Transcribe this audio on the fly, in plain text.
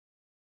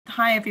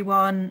Hi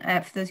everyone,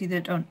 for those of you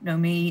that don't know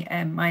me,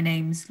 my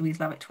name's Louise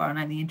Lavitoire and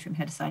I'm the Interim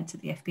Head of Science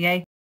at the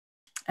FBA.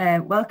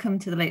 Welcome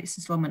to the latest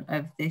instalment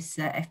of this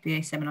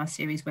FBA seminar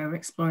series where we're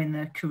exploring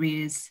the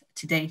careers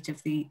to date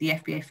of the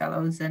FBA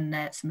Fellows and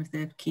some of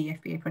the key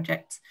FBA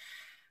projects.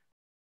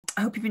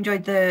 I hope you've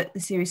enjoyed the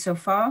series so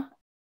far,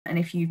 and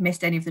if you've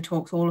missed any of the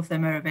talks, all of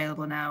them are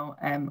available now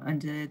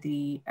under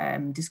the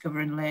Discover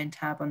and Learn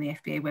tab on the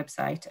FBA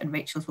website, and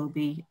Rachel's will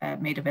be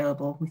made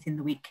available within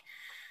the week.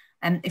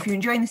 If you're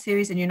enjoying the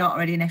series and you're not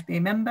already an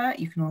FBA member,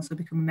 you can also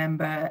become a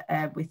member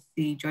with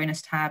the Join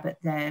Us tab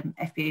at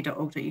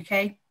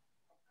fba.org.uk.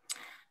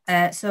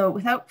 So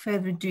without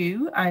further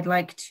ado, I'd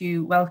like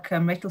to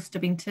welcome Rachel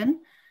Stubbington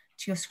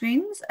to your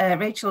screens.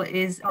 Rachel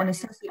is an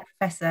Associate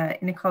Professor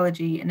in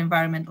Ecology and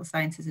Environmental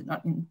Sciences at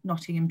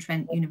Nottingham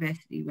Trent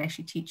University, where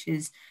she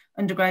teaches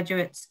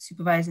undergraduates,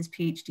 supervises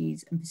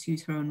PhDs, and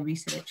pursues her own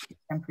research in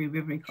temporary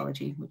river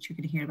ecology, which you're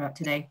going to hear about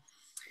today.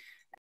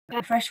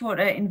 A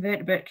freshwater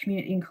invertebrate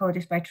community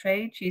ecologist by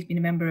trade, she's been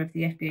a member of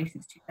the FBA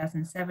since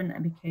 2007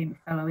 and became a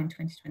fellow in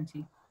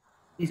 2020.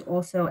 She's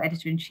also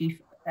editor-in-chief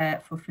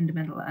for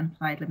Fundamental and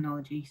Applied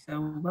Limnology.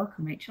 So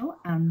welcome, Rachel,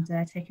 and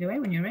take it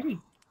away when you're ready.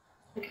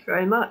 Thank you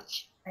very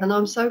much. And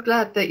I'm so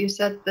glad that you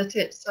said that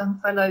it's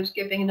fellows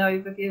giving an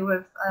overview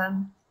of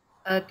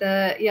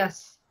their,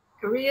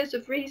 careers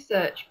of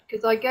research,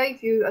 because I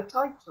gave you a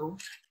title,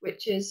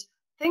 which is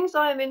Things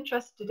I Am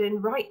Interested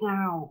in Right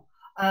Now.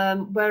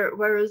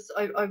 Whereas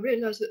I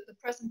realise that the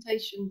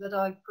presentation that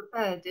I've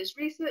prepared is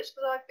research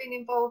that I've been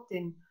involved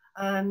in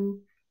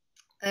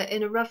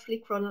a roughly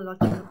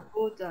chronological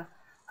order.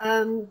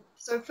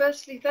 So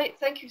firstly,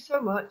 thank you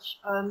so much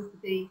for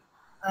the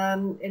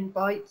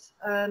invite.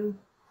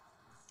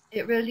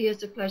 It really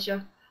is a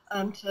pleasure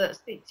to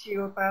speak to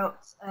you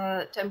about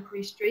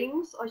temporary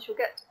streams. I shall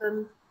get to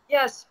them,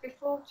 yes,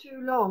 before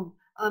too long.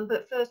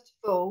 But first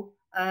of all,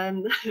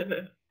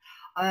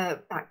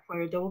 back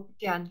where it all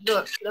began.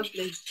 Look,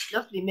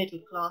 lovely middle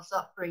class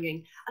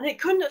upbringing, and it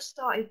couldn't have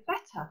started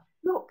better.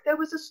 Look, there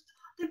was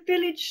the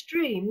village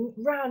stream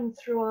ran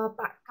through our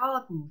back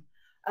garden,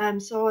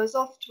 so I was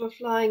off to a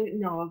flying.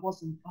 No, I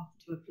wasn't off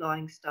to a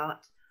flying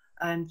start.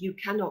 You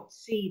cannot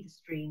see the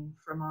stream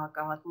from our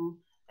garden.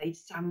 They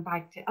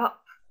sandbagged it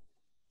up.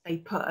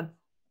 They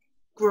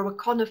grew a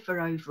conifer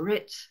over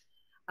it,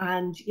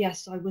 and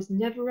yes, I was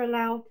never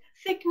allowed.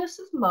 Thickness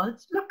of mud.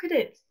 Look at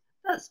it.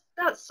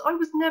 I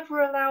was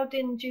never allowed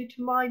in due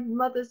to my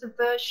mother's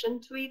aversion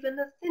to even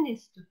the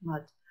thinnest of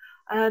mud.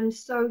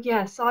 So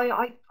yes,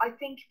 I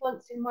think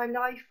once in my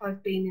life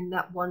I've been in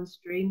that one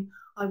stream.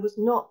 I was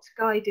not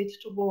guided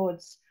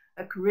towards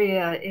a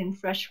career in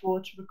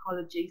freshwater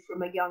ecology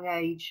from a young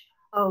age.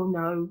 Oh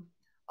no,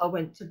 I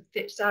went to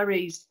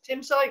Fitzharris.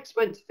 Tim Sykes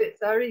went to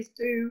Fitzharris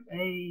too.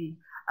 Hey.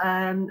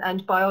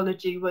 And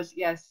biology was,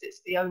 yes,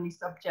 it's the only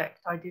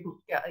subject I didn't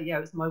get. Yeah,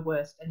 it was my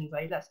worst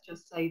anyway. Let's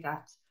just say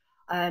that.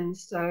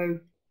 So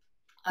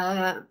for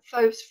A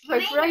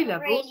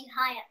levels, really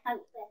high at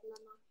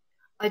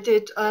I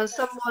did.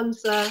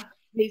 Someone's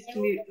needs to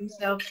mute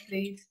themselves,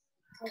 please.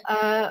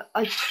 I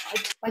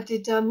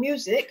did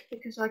music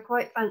because I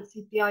quite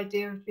fancied the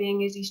idea of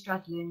being Izzy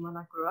Stradlin when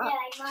I grew up.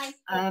 Yeah,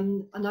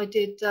 and I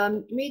did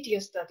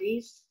media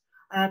studies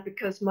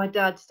because my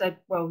dad said,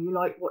 "Well, you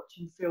like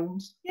watching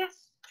films."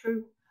 Yes,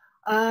 true.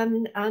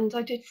 And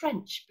I did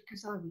French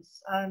because I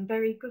was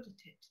very good at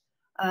it.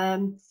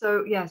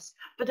 So yes,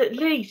 but at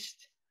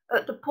least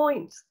at the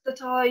point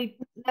that I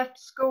left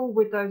school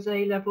with those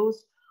A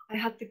levels, I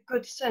had the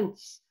good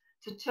sense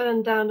to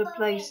turn down a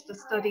place to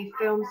study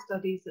film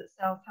studies at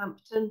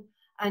Southampton,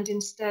 and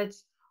instead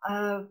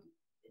I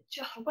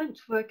went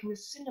to work in a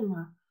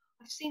cinema.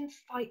 I've seen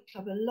Fight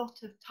Club a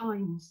lot of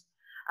times,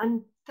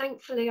 and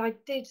thankfully I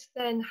did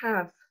then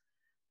have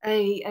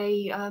a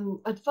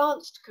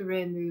advanced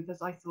career move,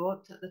 as I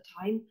thought at the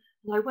time,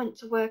 and I went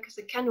to work as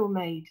a kennel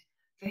maid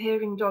for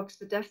hearing dogs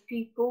for deaf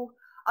people.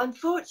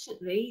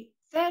 Unfortunately,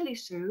 fairly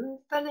soon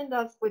fell in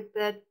love with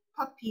their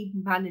puppy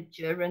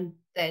manager, and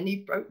then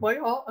he broke my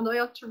heart and I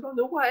had to run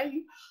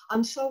away.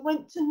 And so I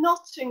went to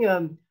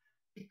Nottingham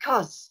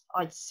because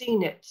I'd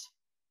seen it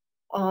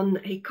on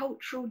a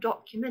cultural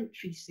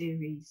documentary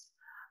series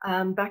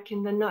back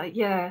in the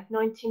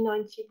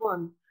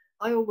 1991.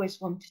 I always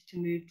wanted to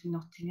move to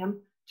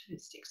Nottingham to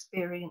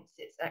experience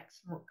its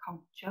excellent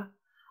culture.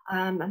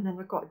 And then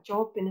I got a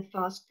job in a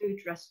fast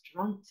food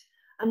restaurant,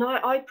 and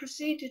I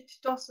proceeded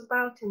to toss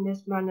about in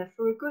this manner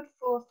for a good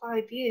 4 or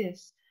 5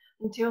 years,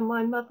 until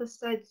my mother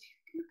said,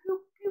 you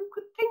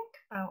could think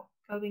about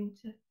going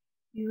to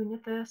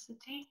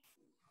university.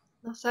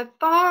 And I said,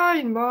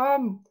 fine,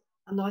 Mum.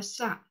 And I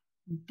sat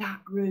in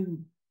that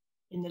room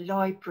in the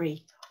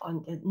library,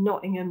 on the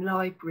Nottingham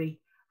Library,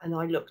 and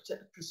I looked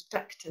at the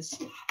prospectus.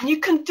 And you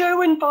can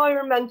do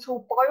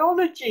environmental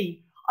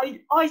biology.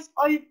 I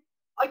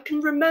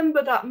can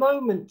remember that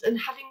moment and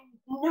having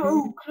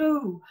no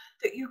clue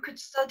that you could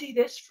study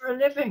this for a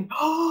living.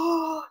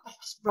 Oh,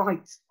 that's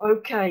right.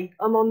 Okay,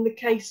 I'm on the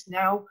case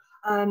now.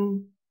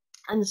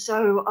 And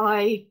so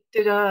I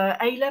did a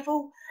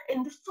A-level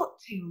in the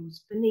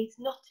foothills beneath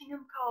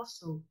Nottingham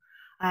Castle.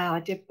 I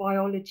did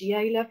biology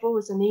A-level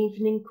as an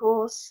evening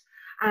course,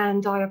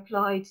 and I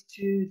applied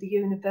to the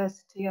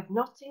University of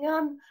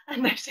Nottingham,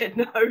 and they said,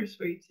 no,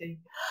 sweetie.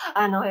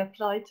 And I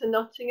applied to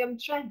Nottingham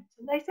Trent,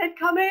 and they said,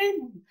 come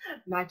in.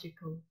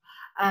 Magical.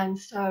 And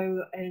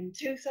so in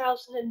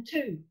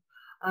 2002,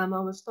 I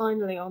was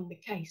finally on the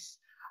case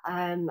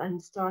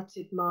and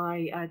started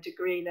my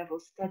degree level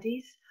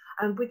studies,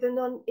 and with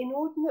an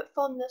inordinate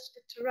fondness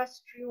for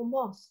terrestrial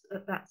moss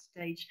at that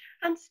stage.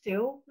 And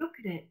still, look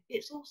at it,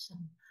 it's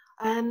awesome.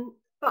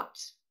 But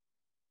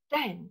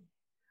then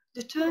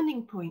the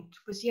turning point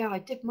was, yeah, I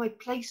did my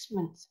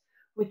placement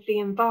with the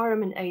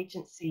Environment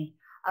Agency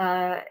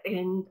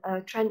in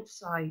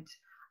Trentside,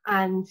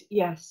 and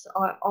yes,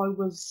 I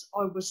was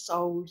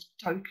sold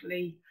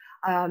totally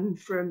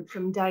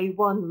from day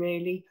one,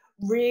 really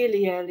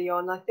early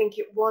on. I think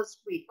it was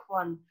week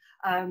one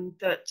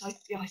that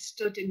I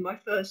stood in my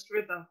first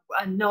river,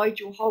 and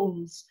Nigel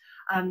Holmes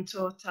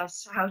taught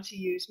us how to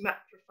use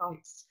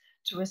macrophytes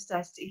to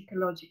assess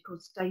ecological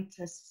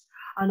status,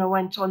 and I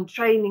went on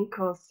training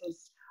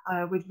courses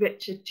with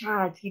Richard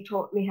Chadd. He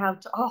taught me how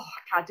to,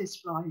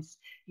 caddisflies.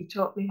 He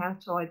taught me how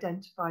to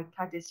identify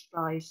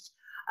caddisflies.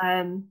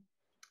 And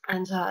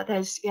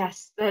there's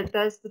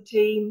the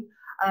team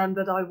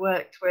that I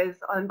worked with.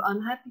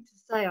 I'm happy to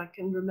say I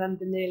can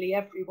remember nearly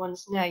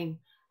everyone's name.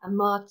 And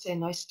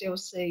Martin, I still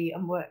see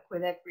and work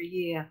with every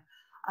year.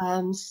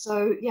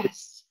 So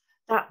yes,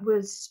 that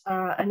was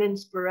an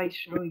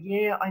inspirational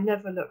year. I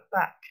never looked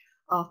back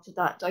after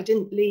that. I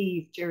didn't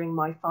leave during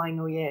my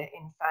final year,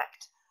 in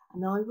fact.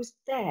 And I was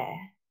there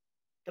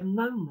the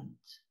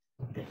moment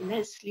that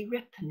Leslie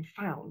Rippon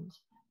found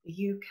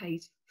the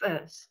UK's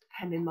first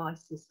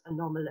Hemimysis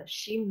anomalous.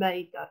 She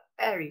made that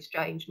very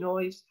strange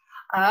noise.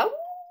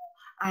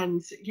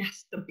 And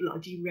yes, the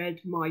bloody red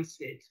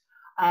mysid.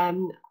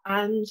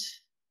 And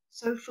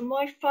so for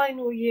my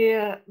final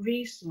year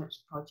research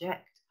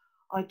project,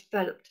 I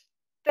developed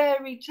a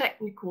very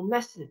technical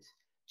method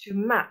to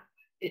map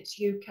its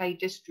UK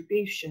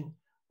distribution,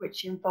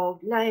 which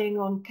involved laying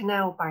on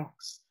canal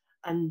banks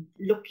and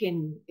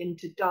looking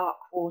into dark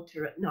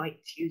water at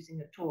night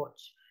using a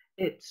torch.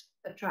 It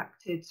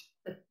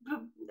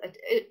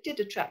did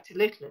attract a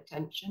little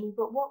attention,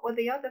 but what were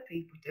the other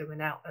people doing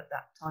out at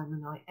that time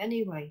of night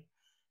anyway?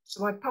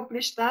 So I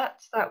published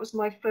that. That was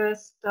my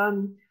first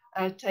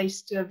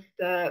taste of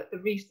the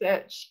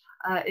research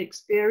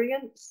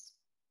experience.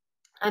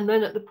 And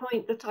then at the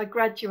point that I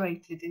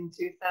graduated in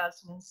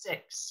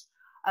 2006,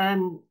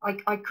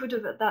 I could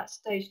have at that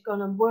stage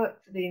gone and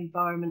worked for the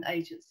Environment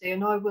Agency,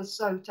 and I was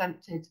so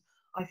tempted.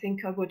 I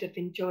think I would have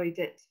enjoyed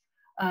it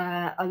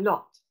a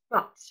lot.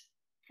 But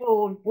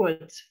Paul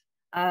Wood,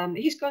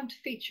 he's going to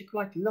feature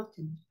quite a lot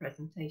in this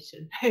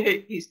presentation.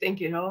 He's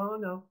thinking, oh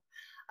no.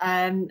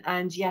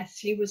 And yes,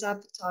 he was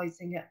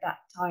advertising at that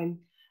time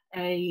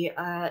a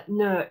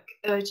NERC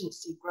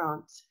urgency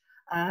grant,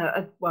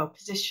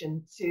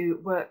 position to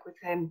work with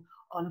him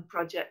on a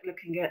project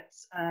looking at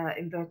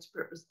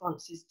invertebrate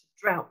responses to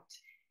drought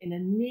in a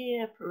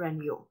near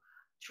perennial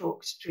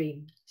chalk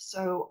stream.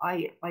 So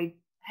I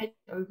headed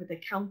over the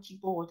county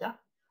border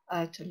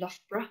to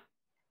Loughborough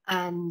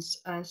and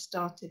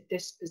started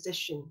this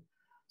position.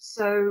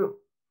 So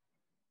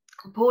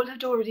Paul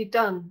had already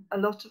done a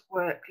lot of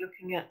work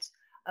looking at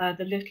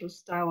the Little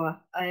Stour,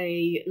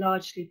 a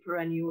largely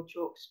perennial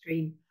chalk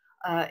stream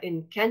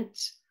in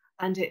Kent,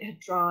 and it had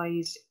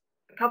dried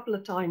a couple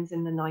of times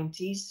in the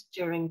 90s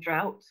during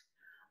drought.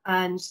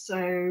 And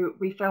so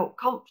we felt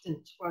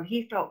confident, well,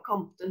 he felt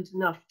confident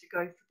enough to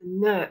go for the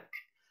NERC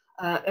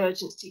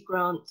urgency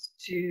grant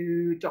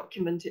to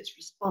document its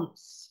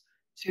response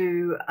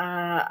to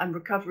and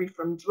recovery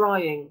from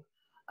drying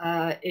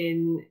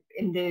in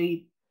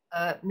the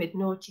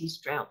mid-noughties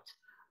drought.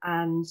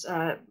 And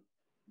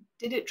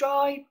did it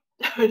dry?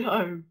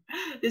 No,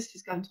 this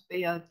is going to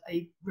be a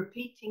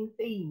repeating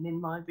theme in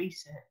my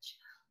research,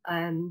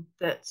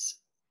 that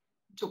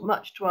took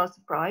much to our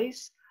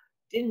surprise,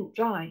 didn't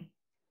dry,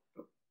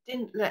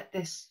 didn't let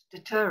this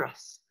deter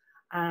us.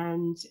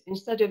 And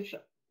instead of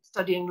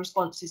studying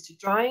responses to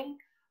drying,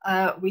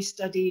 we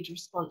studied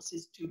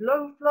responses to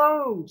low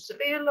flow,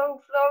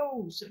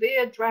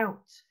 severe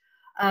drought.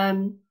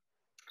 And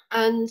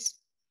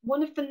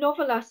one of the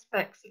novel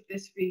aspects of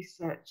this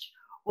research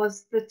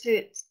was that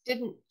it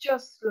didn't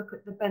just look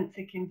at the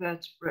benthic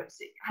invertebrates,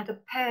 it had a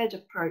paired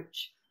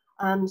approach,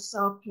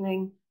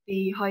 sampling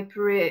the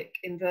hypereic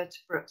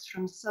invertebrates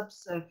from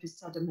subsurface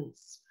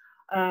sediments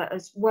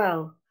as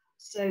well.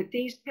 So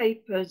these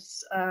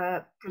papers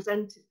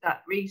presented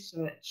that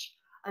research.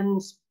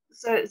 And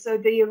so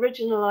the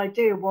original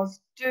idea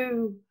was,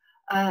 do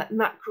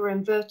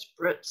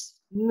macroinvertebrates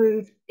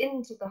move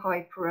into the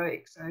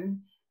hypereic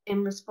zone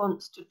in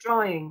response to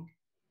drying?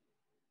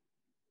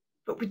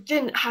 But we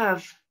didn't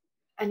have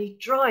any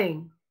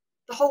drying.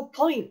 The whole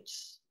point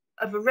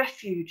of a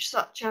refuge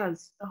such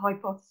as the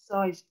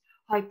hypothesized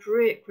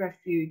hypereic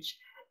refuge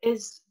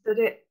is that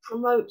it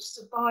promotes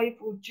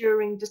survival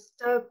during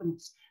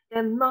disturbance.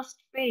 There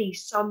must be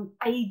some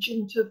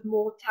agent of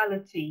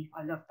mortality,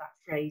 I love that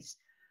phrase,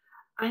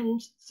 And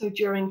so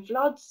during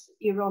floods,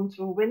 you're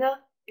onto a winner.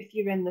 If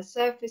you're in the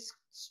surface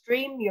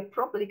stream, you're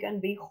probably going to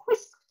be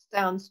whisked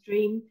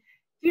downstream.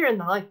 If you're in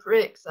the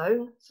hyporheic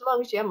zone, so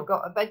long as you haven't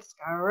got a bed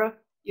scourer,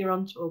 you're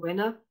onto a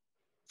winner.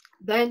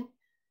 Then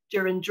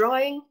during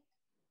drying,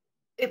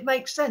 it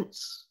makes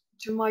sense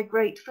to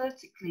migrate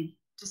vertically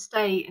to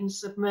stay in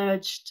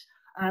submerged,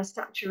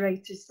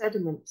 saturated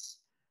sediments.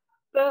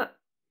 But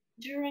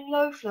during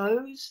low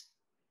flows,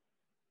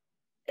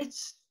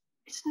 it's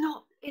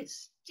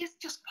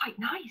just quite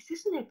nice,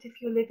 isn't it?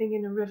 If you're living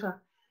in a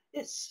river,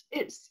 it's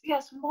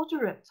yes,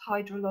 moderate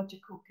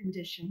hydrological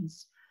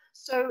conditions.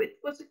 So it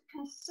was a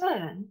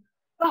concern,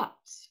 but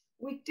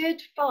we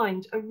did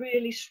find a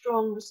really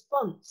strong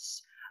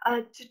response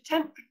to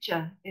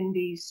temperature in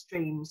these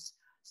streams.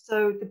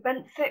 So the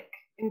benthic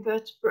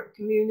invertebrate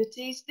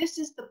communities, this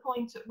is the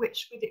point at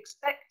which we'd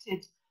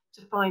expected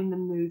to find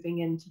them moving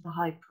into the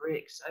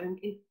hyporheic zone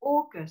in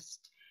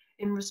August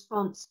in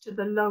response to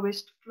the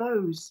lowest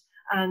flows,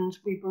 and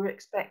we were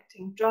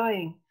expecting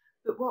drying.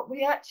 But what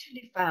we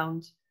actually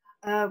found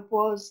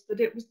was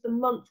that it was the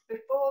month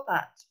before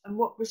that, and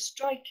what was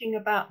striking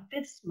about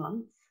this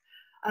month,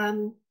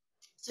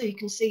 so you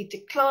can see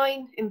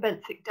decline in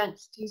benthic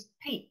densities,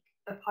 peak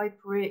of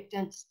hyporheic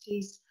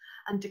densities,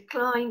 and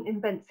decline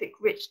in benthic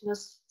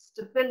richness,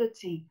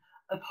 stability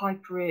of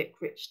hyporheic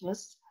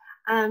richness.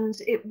 And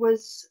it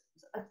looks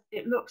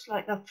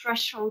like the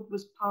threshold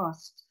was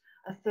passed,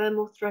 a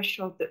thermal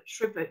threshold that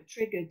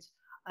triggered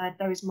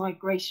those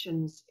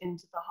migrations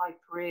into the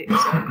hyporheic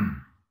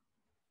zone.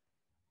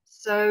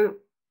 So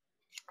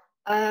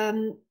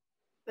the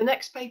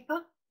next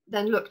paper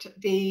then looked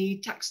at the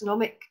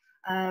taxonomic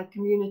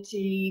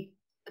community,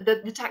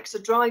 the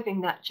taxa driving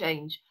that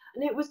change.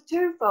 And it was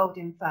twofold,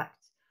 in fact.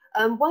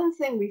 One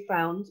thing we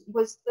found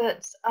was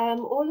that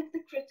all of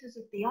the critters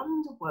of the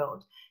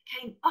underworld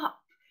came up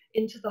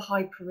into the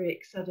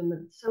hyporheic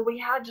sediment. So we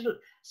had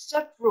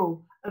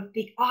several of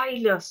the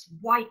eyeless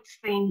white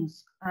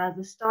things,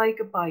 the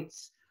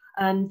steigerbites,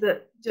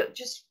 that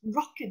just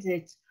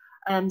rocketed.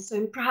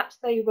 So perhaps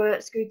they were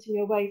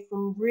scooting away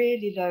from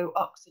really low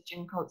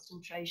oxygen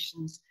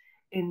concentrations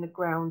in the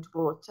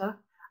groundwater.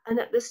 And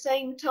at the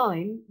same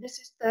time, this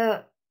is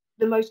the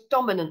most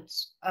dominant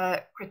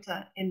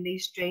critter in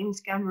these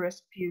streams,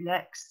 Gammarus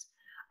pulex.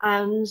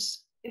 And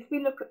if we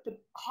look at the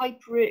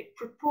hyporheic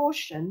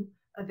proportion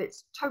of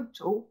its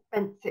total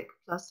benthic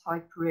plus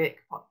hyporheic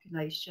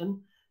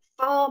population,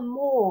 far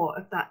more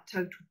of that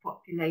total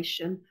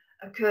population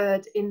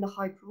occurred in the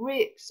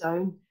hyporheic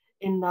zone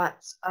in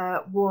that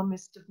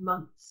warmest of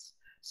months.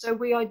 So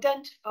we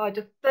identified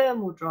a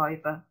thermal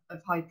driver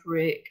of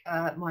hyporheic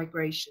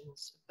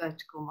migrations,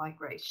 vertical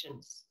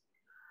migrations.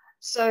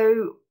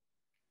 So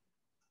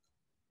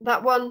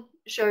that one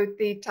showed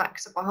the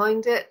taxa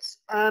behind it.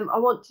 I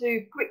want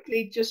to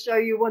quickly just show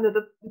you one of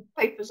the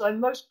papers I'm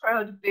most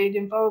proud of being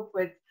involved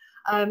with.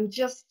 I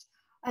was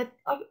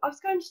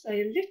going to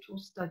say a little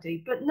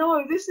study, but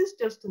no, this is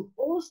just an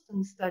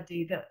awesome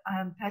study that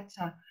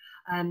Petter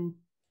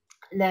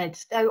led.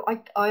 So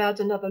I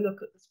had another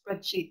look at the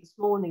spreadsheet this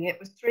morning. It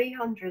was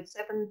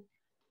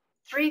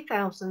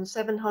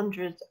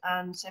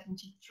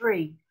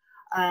 3,773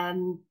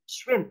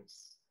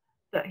 shrimps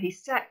that he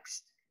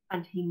sexed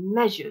and he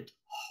measured.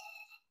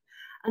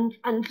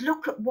 And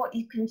look at what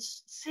you can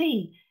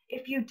see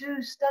if you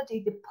do study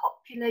the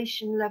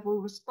population level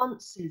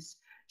responses.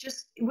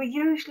 We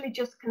usually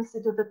just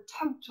consider the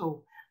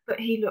total, but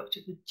he looked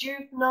at the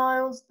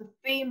juveniles, the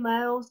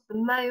females, the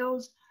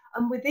males,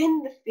 and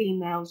within the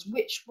females,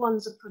 which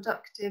ones are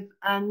productive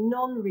and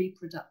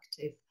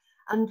non-reproductive.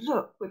 And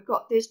look, we've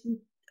got this,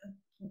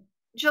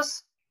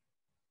 just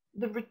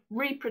the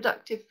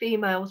reproductive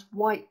females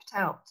wiped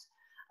out.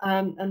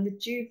 And the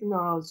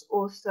juveniles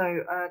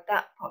also,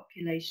 that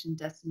population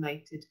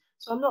decimated.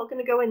 So I'm not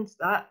going to go into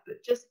that,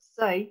 but just to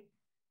say,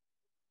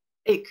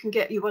 it can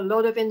get you a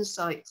lot of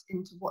insight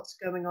into what's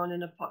going on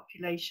in a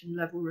population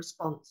level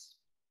response.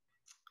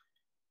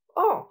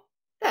 Oh,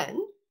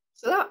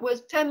 so that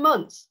was 10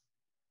 months.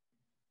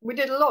 We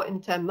did a lot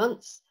in 10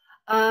 months.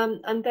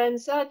 And then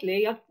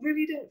sadly, I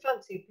really didn't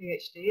fancy a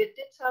PhD. It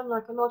did sound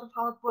like a lot of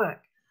hard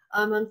work.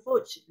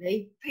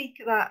 Unfortunately, peak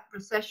of that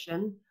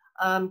recession,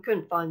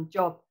 couldn't find a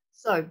job.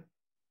 So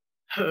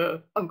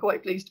I'm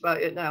quite pleased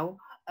about it now.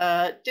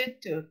 Did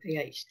do a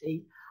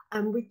PhD,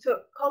 and we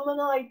took common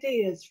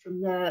ideas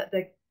from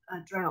the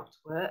drought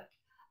work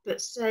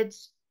that said,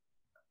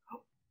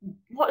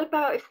 what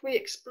about if we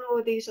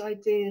explore these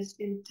ideas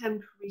in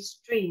temporary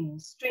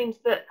streams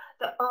that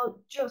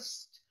aren't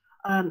just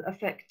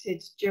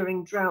affected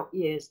during drought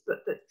years,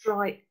 but that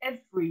dry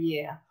every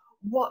year?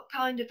 What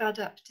kind of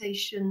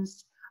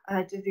adaptations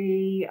do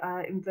the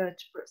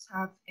invertebrates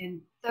have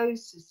in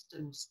those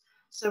systems?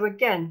 So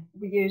again,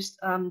 we used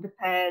the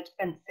paired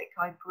benthic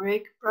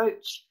hyporheic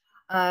approach.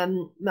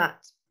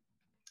 Matt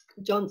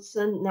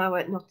Johnson, now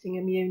at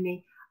Nottingham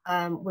Uni,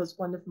 was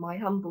one of my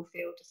humble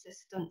field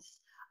assistants,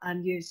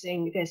 and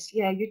using this,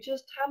 you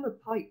just hammer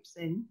pipes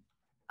in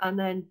and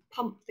then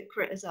pump the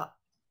critters up.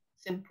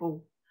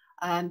 Simple.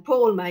 And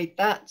Paul made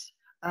that.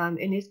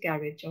 in his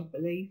garage, I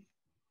believe.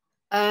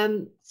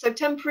 So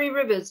temporary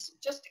rivers,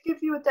 just to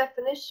give you a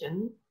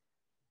definition,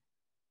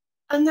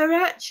 and they're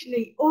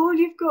actually, all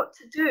you've got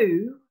to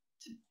do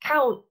to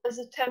count as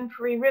a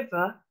temporary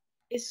river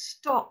is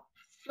stop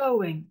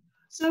flowing.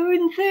 So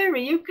in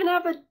theory, you can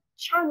have a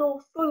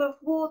channel full of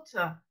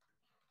water,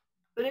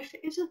 but if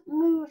it isn't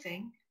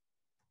moving,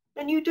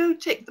 then you do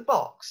tick the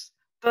box.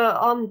 But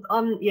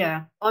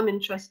I'm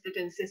interested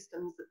in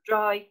systems that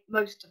dry.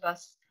 Most of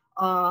us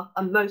are,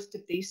 and most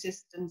of these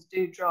systems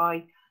do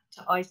dry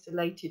to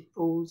isolated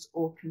pools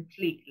or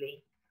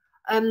completely.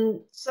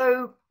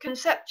 So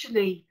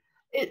conceptually,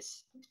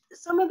 it's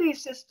some of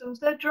these systems,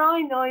 they're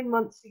dry 9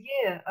 months a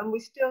year, and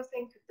we still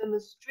think of them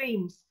as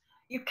streams.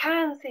 You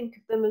can think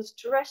of them as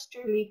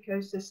terrestrial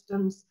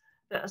ecosystems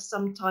that are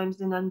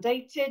sometimes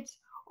inundated,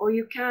 or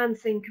you can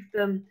think of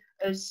them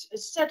as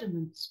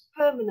sediments,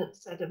 permanent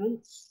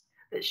sediments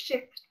that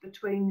shift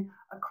between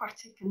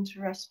aquatic and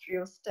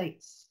terrestrial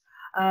states.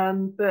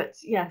 But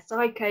yes,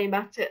 I came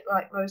at it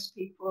like most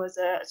people as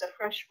a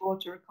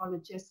freshwater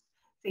ecologist,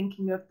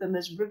 thinking of them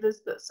as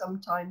rivers that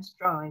sometimes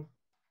dry.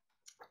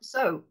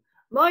 So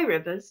my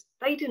rivers,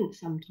 they didn't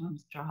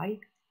sometimes dry,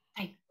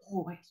 they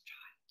always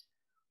dried.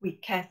 We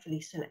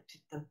carefully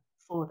selected them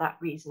for that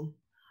reason,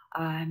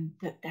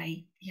 that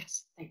they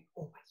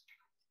always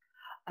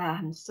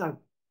dried. So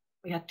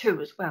we had two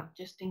as well,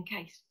 just in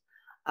case.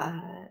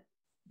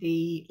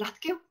 The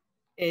Lathgill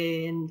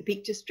in the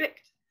Peak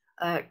District,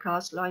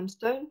 karst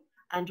limestone,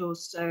 and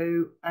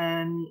also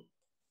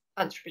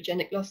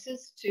anthropogenic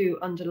losses to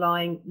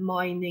underlying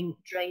mining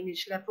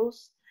drainage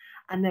levels.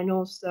 And then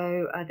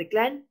also the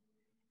Glen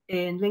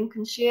in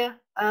Lincolnshire.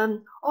 I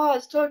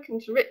was talking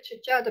to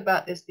Richard Judd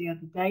about this the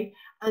other day,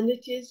 and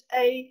it is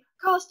a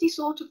karsty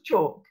sort of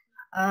chalk,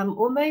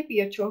 or maybe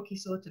a chalky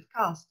sort of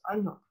karst,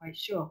 I'm not quite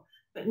sure.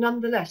 But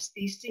nonetheless,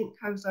 these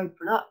sinkholes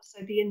open up,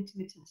 so the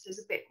intermittence is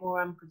a bit more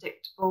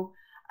unpredictable,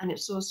 and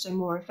it's also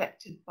more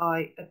affected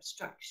by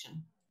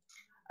obstruction.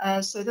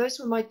 So those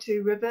were my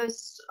two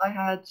rivers. I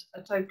had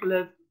a total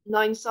of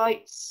 9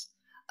 sites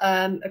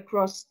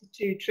across the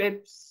 2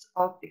 tribs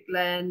of the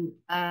Glen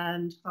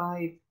and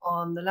 5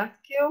 on the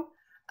Lathgill.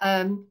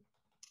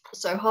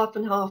 So half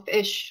and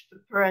half-ish for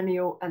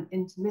perennial and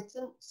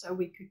intermittent, so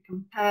we could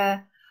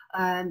compare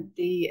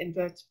the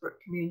invertebrate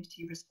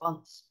community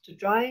response to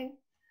drying.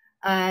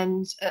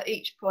 And at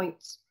each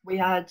point, we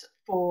had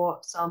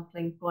 4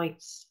 sampling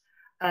points.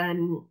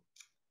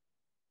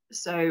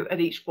 So at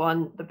each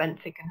one, the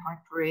benthic and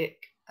hyporheic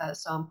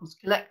samples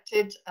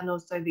collected, and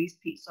also these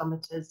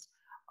piezometers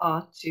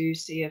are to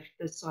see if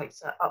the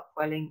sites are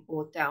upwelling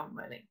or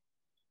downwelling.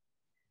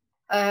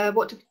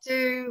 What do we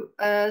do?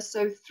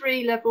 So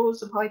 3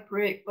 levels of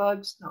hyporheic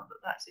bugs, not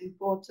that that's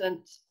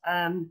important,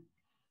 and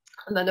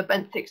then a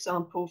benthic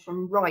sample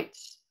from right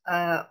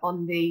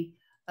on the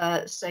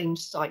same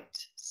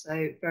site,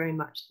 so very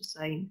much the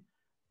same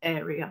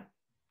area.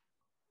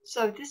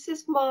 So this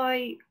is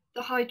the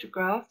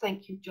hydrograph,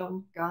 thank you,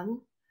 John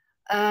Gunn,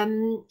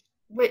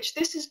 which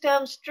this is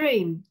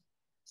downstream.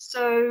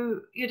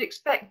 So you'd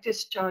expect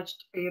discharge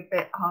to be a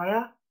bit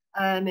higher.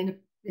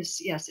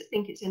 Yes, I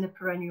think it's in a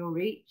perennial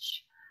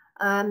reach.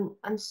 And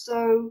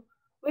so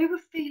we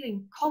were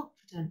feeling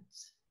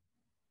confident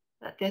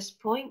at this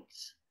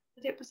point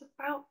that it was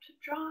about to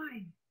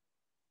dry.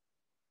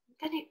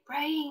 Then it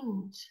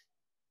rained.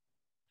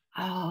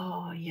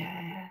 Oh,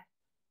 yeah.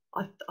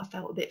 I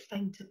felt a bit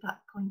faint at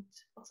that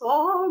point. I thought,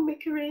 oh, my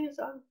career's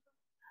over.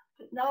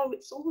 But no,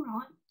 it's all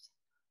right.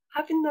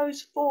 Having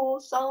those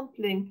 4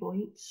 sampling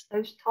points,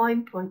 those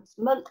time points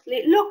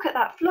monthly, look at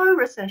that flow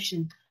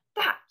recession.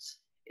 That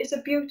is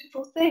a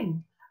beautiful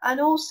thing.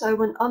 And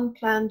also an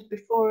unplanned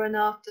before and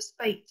after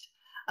spate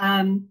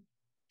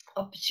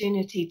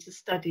opportunity to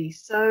study.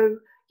 So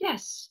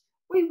yes,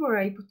 we were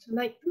able to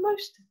make the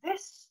most of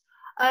this.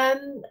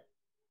 But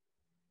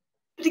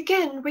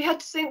again, we had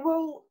to think,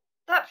 well,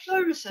 that flow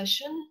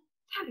recession,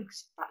 that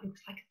looks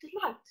like a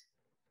delight.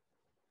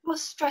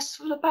 What's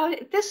stressful about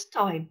it this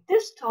time?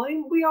 This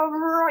time we are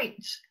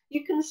right.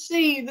 You can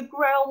see the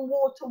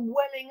groundwater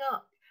welling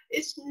up.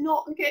 It's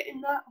not getting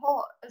that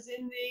hot as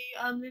in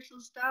the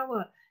Little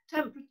Stour.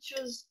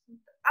 Temperatures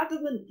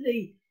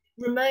adamantly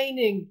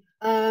remaining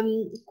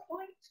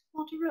quite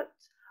moderate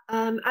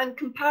and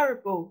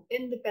comparable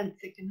in the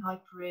benthic and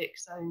hyporheic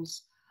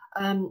zones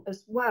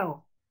as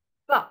well.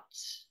 But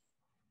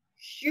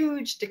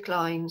huge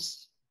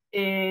declines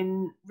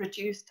in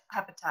reduced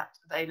habitat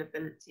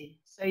availability.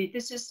 So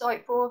this is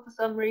site 4 for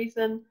some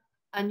reason,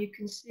 and you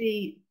can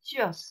see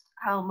just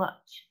how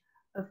much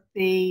of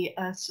the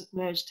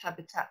submerged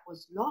habitat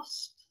was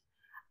lost,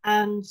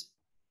 and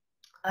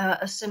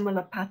a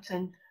similar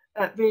pattern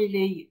at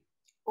really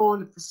all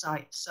of the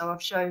sites. So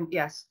I've shown,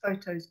 yes,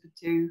 photos for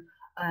 2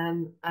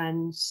 and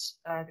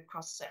the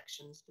cross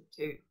sections for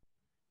 2.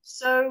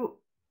 So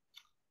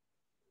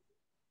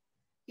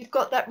you've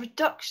got that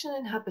reduction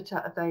in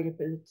habitat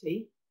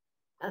availability.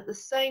 At the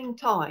same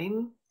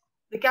time,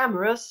 the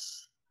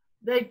Gammarus,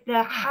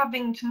 they're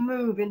having to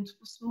move into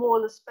a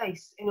smaller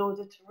space in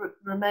order to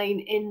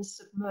remain in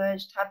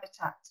submerged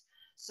habitat.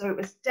 So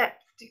as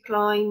depth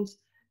declined,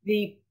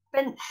 the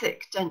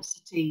benthic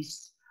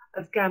densities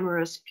of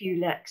Gammarus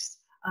pulex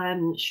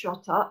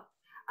shot up,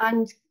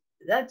 and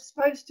they're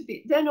supposed to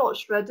be, they're not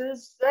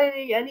shredders,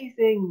 they eat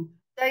anything.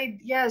 They,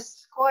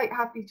 yes, quite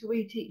happy to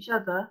eat each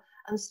other.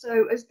 And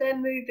so as they're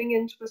moving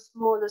into a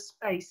smaller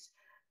space,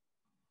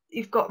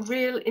 you've got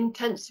real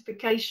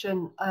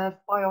intensification of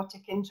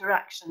biotic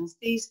interactions.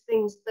 These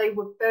things, they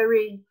were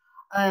very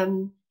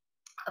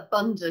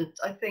abundant,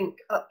 I think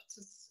up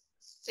to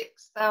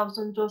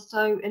 6,000 or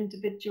so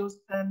individuals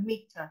per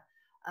meter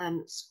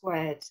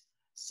squared.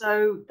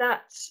 So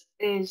that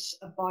is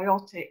a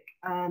biotic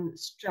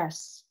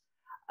stress.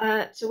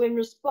 So in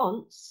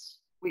response,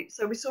 we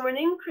saw an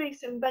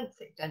increase in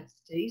benthic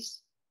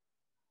densities.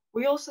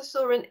 We also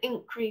saw an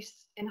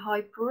increase in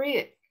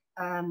hypereic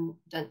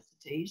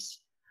densities.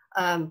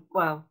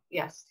 Well,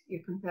 yes,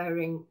 you're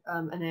comparing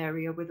an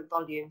area with a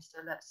volume, so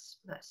let's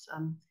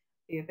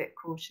be a bit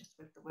cautious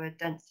with the word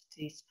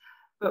densities.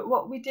 But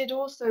what we did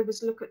also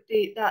was look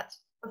at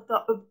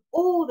of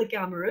all the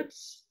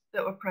gammarids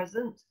that were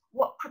present,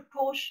 what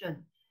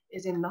proportion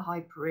is in the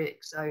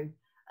hypereic zone,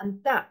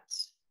 and that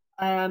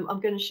I'm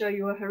going to show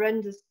you a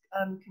horrendous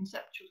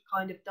conceptual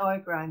kind of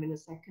diagram in a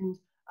second.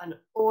 And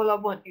all I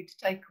want you to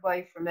take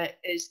away from it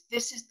is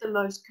this is the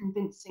most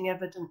convincing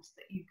evidence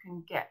that you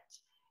can get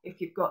if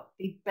you've got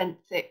the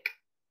benthic,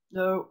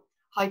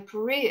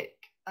 hypereic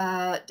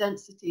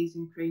densities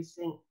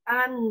increasing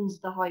and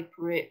the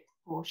hypereic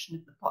portion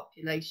of the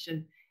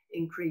population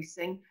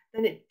increasing,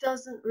 then it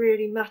doesn't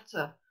really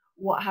matter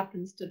what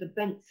happens to the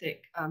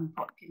benthic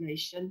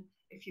population.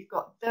 If you've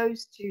got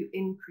those two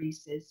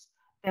increases,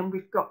 then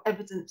we've got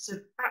evidence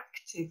of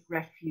active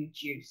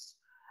refuge use.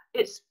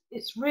 It's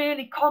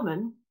really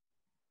common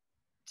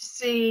to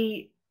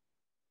see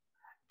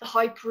the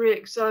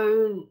hypereic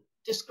zone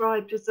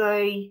described as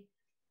a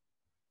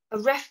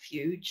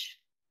refuge,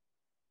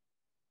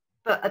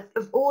 but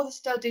of all the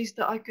studies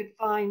that I could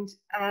find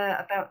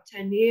about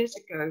 10 years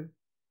ago,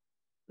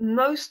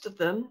 most of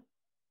them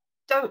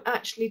don't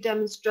actually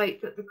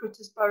demonstrate that the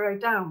critters burrow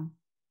down.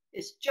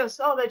 It's just,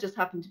 oh, they just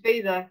happen to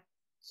be there.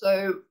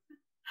 So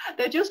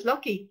they're just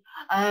lucky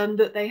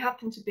that they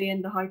happen to be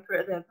in the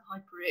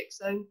hypereic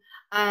zone,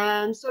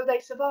 and so they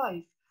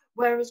survive.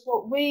 Whereas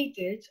what we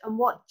did, and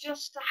what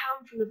just a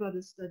handful of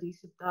other studies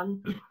have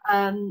done,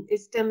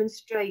 is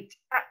demonstrate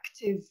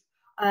active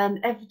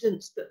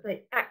evidence that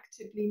they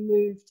actively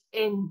moved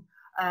in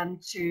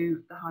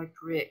to the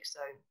hypereic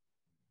zone.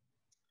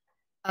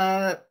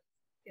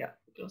 Yeah,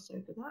 gloss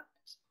over that.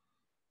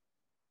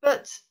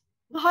 But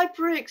the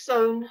hypereic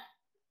zone,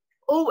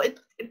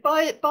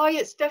 by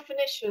its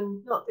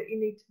definition, not that you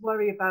need to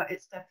worry about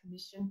its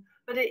definition,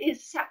 but it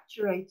is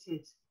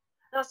saturated.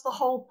 That's the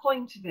whole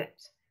point of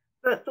it.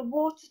 But the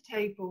water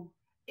table,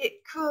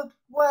 it could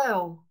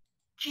well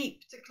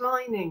keep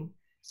declining.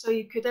 So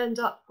you could end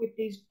up with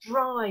these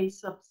dry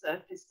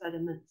subsurface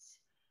sediments.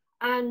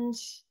 And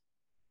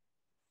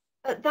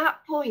at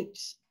that point,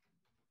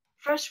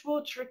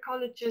 freshwater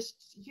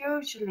ecologists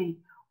usually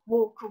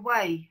walk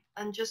away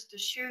and just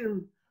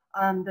assume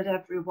that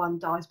everyone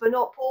dies, but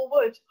not Paul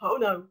Wood. Oh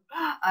no.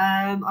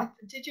 I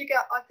think you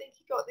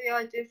got the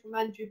idea from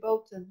Andrew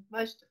Bolton.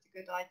 Most of the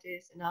good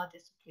ideas in our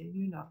discipline,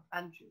 you know,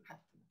 Andrew had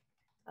them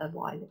a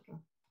while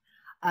ago.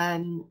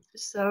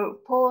 So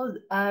Paul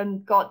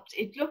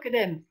look at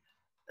him,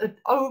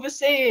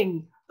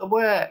 overseeing the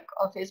work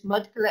of his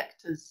mud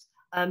collectors.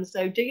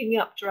 So digging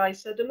up dry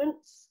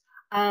sediments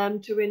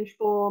to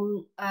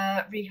inform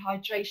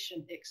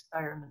rehydration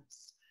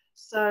experiments.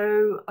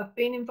 So I've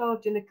been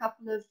involved in a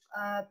couple of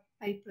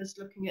papers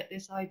looking at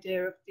this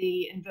idea of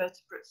the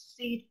invertebrate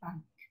seed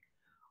bank,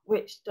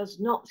 which does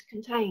not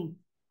contain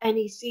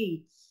any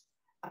seeds.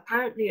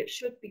 Apparently it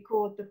should be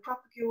called the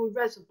propagule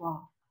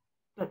reservoir,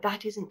 but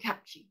that isn't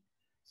catchy.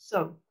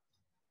 So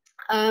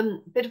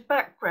bit of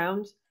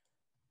background.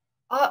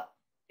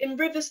 In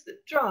rivers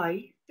that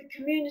dry, the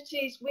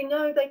communities, we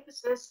know they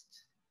persist,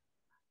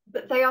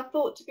 but they are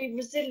thought to be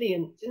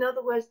resilient. In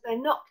other words, they're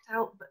knocked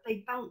out, but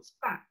they bounce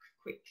back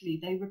quickly.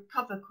 They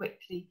recover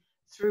quickly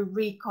through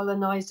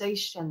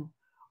recolonization,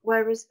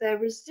 whereas their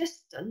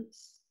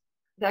resistance,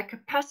 their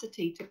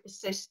capacity to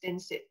persist in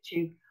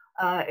situ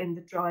in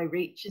the dry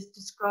reach is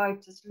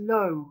described as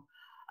low.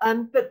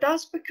 But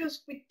that's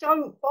because we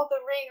don't bother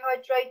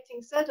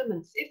rehydrating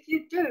sediments. If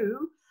you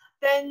do,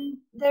 then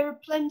there are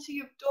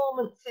plenty of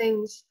dormant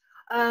things,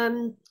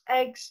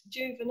 eggs,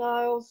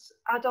 juveniles,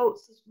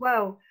 adults as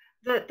well,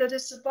 that are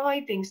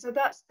surviving. So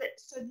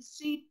so the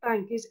seed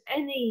bank is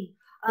any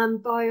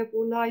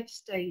viable life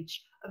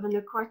stage of an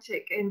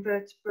aquatic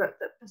invertebrate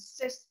that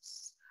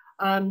persists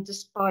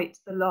despite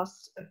the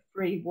loss of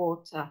free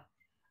water.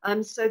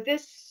 So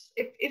this,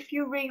 if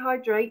you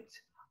rehydrate,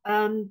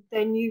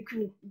 then you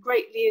can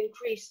greatly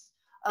increase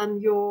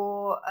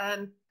your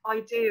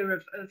idea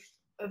of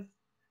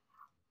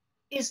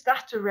is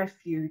that a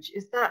refuge?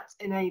 Is that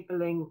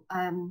enabling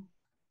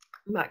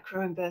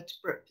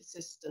macroinvertebrate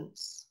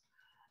persistence?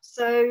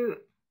 So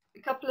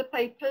a couple of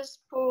papers.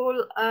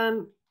 Paul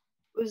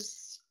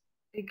was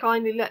he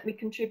kindly let me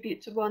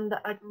contribute to one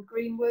that Adam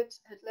Greenwood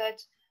had led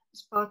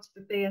as part of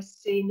the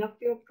BSc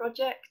Nuffield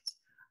project.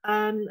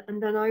 And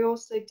then I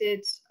also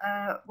did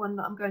one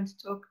that I'm going to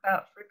talk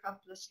about for a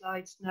couple of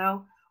slides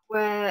now,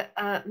 where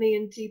me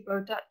and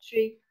Thibaut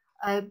Datry,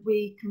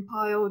 we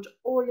compiled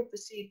all of the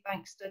seed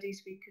bank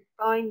studies we could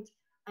find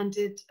and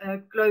did a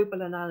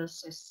global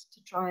analysis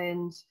to try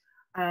and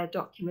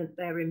document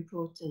their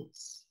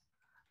importance.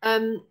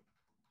 And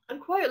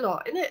quite a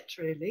lot in it,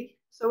 really.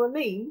 So a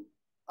mean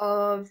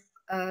of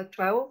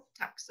 12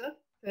 taxa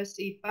per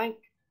seed bank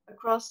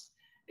across,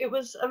 it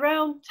was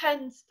around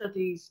 10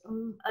 studies,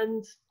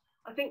 and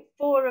I think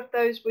 4 of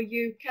those were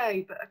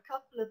UK, but a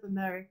couple of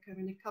America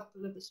and a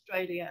couple of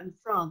Australia and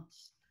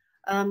France.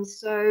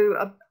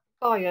 So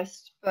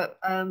biased, but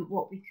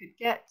what we could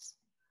get.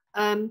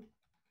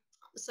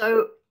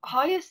 So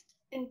highest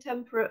in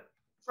temperate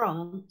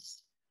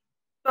France,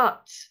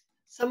 but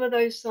some of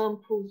those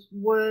samples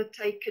were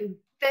taken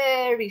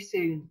very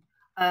soon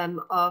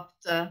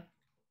after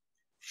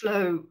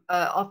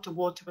after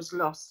water was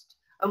lost.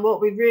 And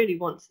what we really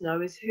want to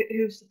know is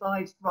who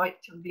survives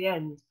right till the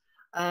end.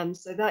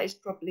 So that is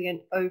probably an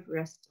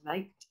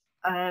overestimate.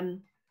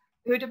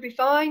 Who did we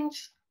find?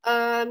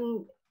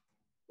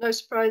 No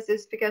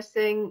surprises for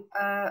guessing,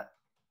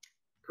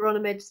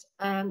 chironomids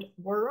and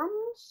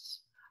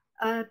worms.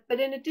 But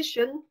in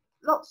addition,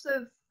 lots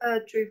of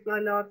true fly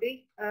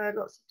larvae,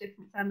 lots of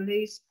different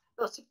families,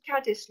 lots of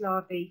caddis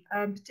larvae,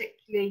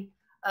 particularly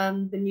I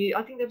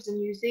think there was a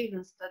New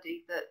Zealand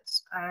study that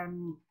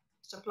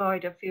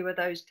supplied a few of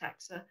those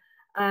taxa,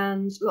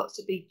 and lots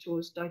of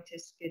beetles,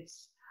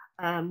 dytiscids,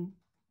 and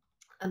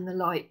the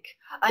like.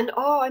 And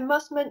I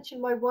must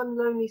mention my one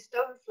lonely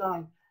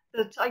stonefly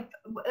that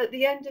at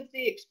the end of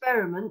the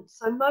experiment,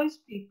 so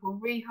most people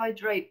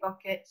rehydrate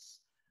buckets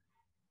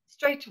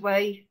straight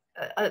away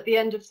at the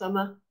end of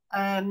summer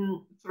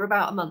for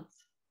about a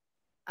month.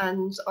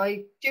 And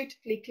I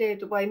dutifully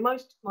cleared away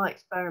most of my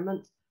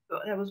experiment,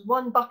 but there was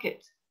one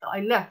bucket that I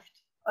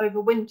left over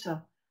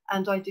winter,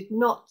 and I did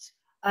not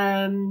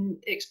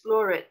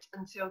explore it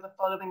until the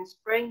following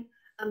spring.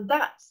 And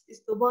that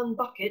is the one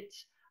bucket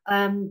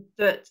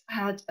that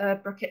had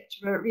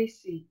Brachyptera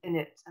risi in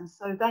it. And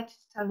so that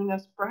is telling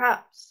us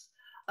perhaps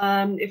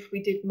if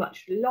we did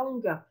much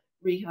longer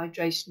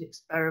rehydration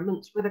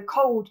experiments with a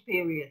cold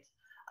period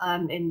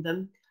in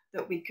them,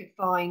 that we could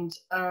find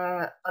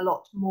a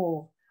lot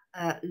more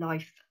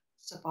life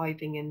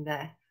surviving in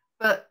there.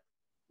 But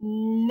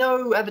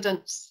no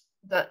evidence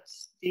that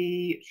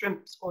the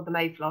shrimps or the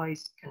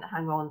mayflies can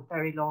hang on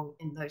very long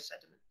in those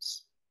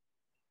sediments.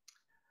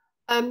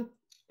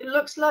 It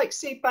looks like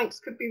seed banks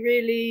could be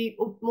really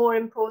more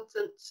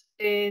important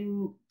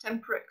in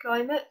temperate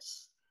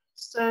climates.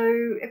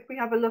 So if we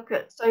have a look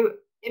at, so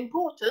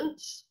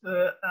important,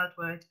 bad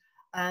word,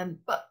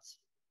 but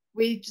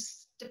we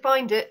just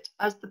defined it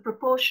as the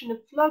proportion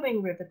of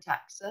flowing river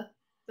taxa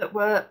that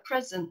were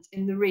present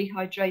in the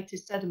rehydrated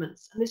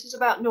sediments. And this is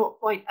about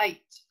 0.8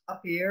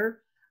 up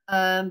here,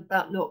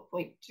 about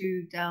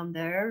 0.2 down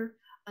there.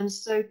 And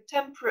so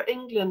temperate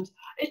England,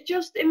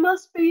 it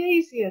must be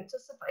easier to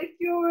survive. If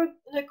you're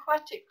an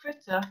aquatic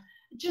critter,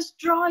 just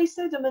dry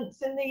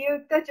sediments in the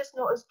UK, they're just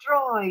not as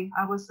dry,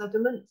 our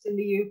sediments in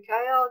the UK,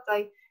 are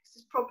they?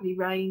 It probably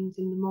rains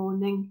in the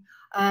morning.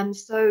 And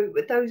so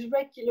with those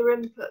regular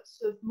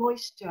inputs of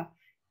moisture,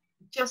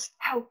 just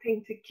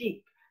helping to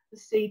keep the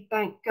seed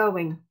bank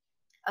going.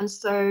 And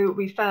so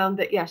we found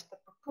that, yes, the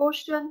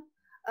proportion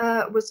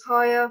was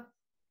higher.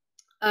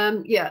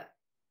 Yeah,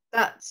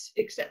 that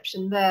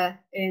exception there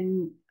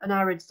in an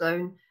arid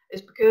zone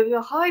is because of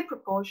a high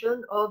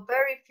proportion of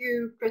very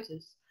few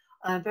critters,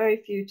 very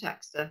few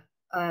taxa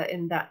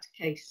in that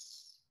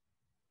case.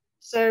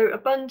 So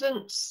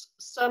abundance,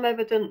 some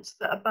evidence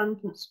that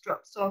abundance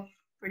drops off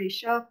pretty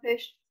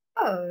sharpish,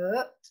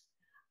 but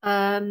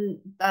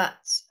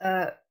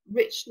that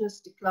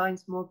richness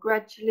declines more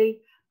gradually,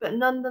 but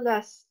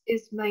nonetheless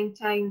is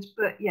maintained.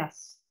 But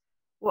yes,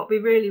 what we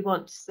really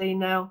want to see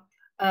now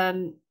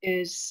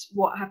is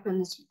what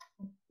happens.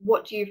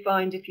 What do you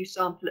find if you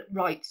sample it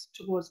right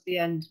towards the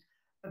end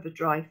of a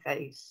dry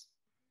phase?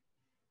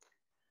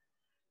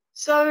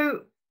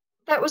 So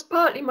that was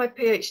partly my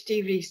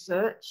PhD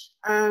research,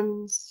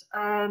 and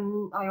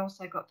I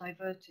also got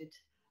diverted.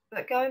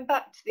 But going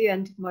back to the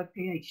end of my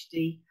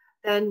PhD,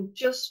 then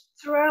just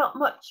throughout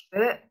much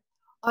of it,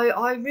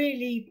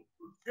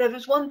 there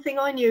was one thing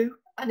I knew,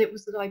 and it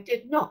was that I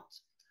did not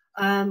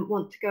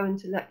want to go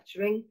into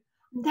lecturing.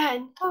 And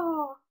then,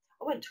 I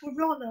went to a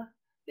roller.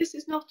 This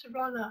is not a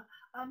roller,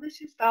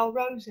 this is Val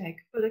Rosegg,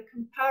 but a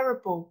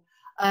comparable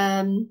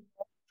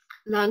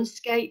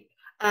landscape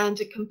and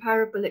a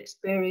comparable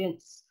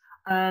experience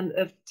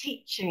of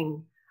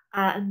teaching.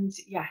 And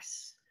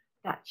yes,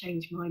 that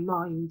changed my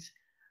mind.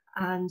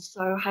 And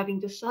so having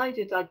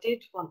decided I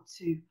did want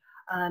to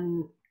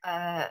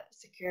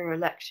secure a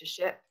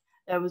lectureship,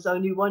 there was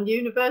only one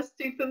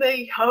university for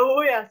me.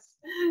 Oh yes,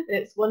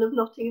 it's one of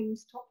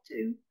Nottingham's top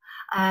 2,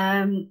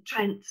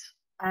 Trent.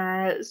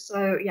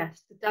 So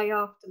yes, the day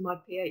after my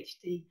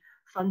PhD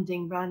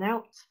funding ran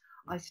out,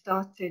 I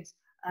started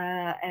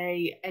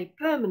a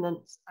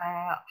permanent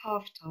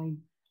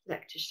half-time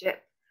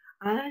lectureship,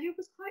 and it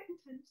was quite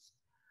intense.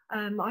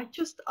 I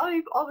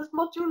was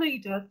module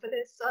leader for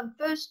this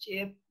first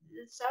year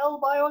cell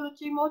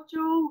biology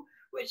module,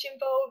 which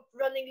involved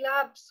running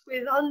labs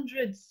with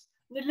hundreds,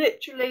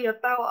 literally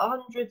about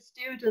 100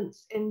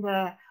 students in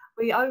there.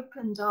 We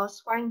opened our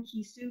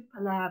swanky super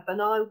lab,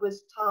 and I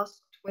was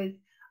tasked with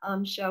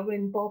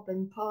showing Bob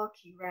and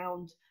Parky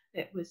round.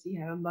 It was,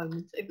 a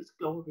moment. It was a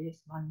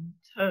glorious moment.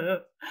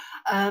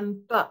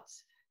 But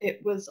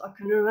it was, I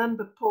can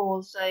remember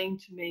Paul saying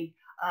to me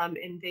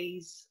in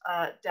these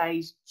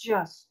days,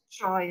 just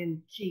try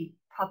and keep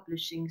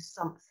publishing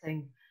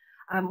something.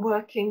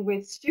 Working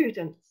with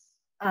students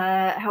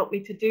helped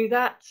me to do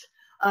that.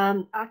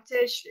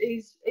 Atish,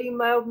 he's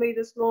emailed me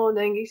this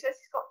morning. He says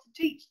he's got to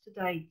teach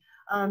today,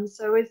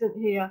 so isn't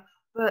here.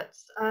 But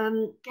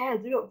yeah,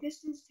 look,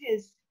 this is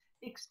his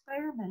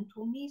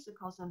experimental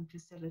mesocosm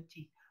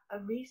facility, a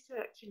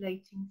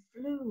recirculating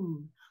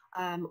flume,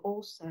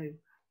 also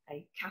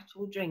a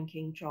cattle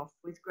drinking trough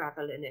with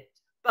gravel in it,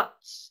 but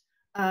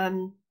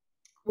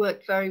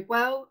worked very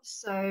well.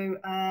 So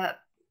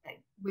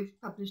we've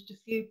published a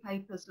few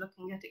papers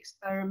looking at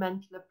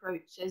experimental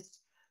approaches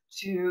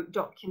to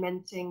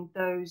documenting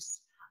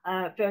those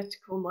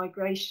vertical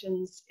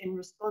migrations in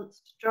response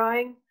to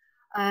drying.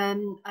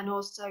 And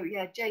also,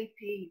 yeah,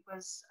 JP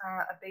was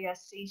a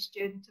BSc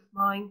student of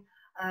mine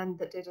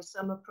that did a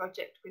summer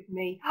project with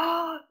me.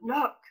 Oh,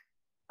 look,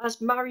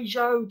 that's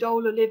Marie-Jo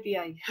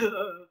Dole-Olivier.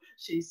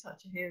 She's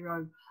such a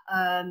hero.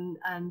 And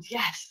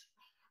yes,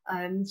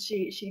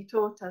 she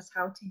taught us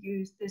how to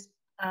use this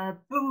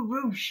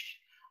Bourouche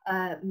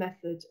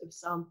method of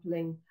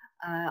sampling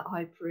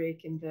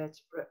hyporheic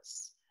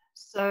invertebrates.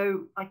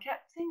 So I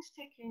kept things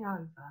ticking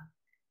over,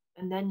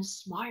 and then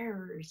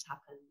Smyers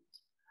happened.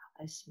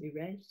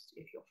 Smires,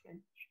 if you're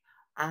French.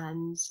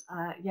 And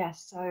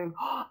yes, so,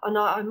 and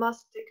I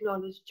must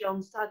acknowledge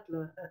John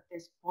Sadler at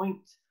this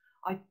point.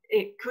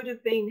 It could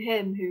have been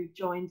him who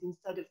joined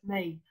instead of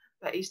me,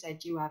 but he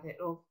said, you have it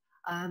all.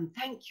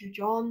 Thank you,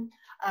 John.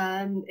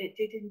 It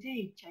did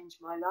indeed change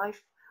my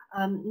life,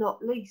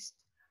 not least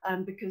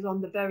because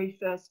on the very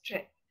first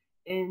trip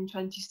in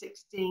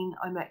 2016,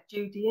 I met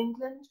Judy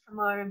England from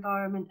our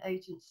environment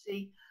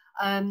agency.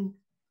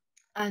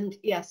 And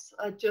yes,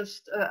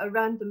 just a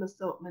random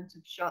assortment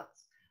of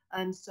shots.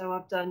 And so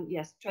I've done,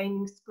 yes,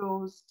 training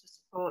schools to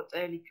support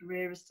early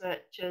career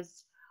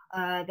researchers.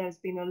 There's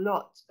been a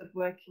lot of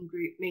working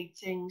group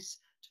meetings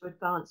to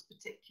advance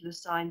particular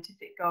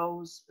scientific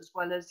goals, as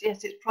well as,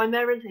 yes, it's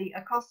primarily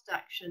a cost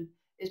action,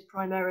 is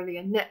primarily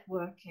a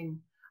networking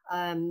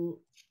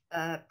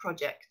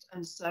project.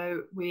 And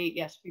so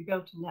we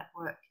built a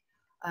network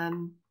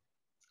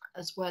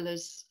as well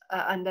as,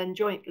 and then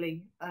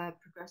jointly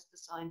progress the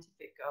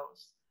scientific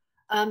goals.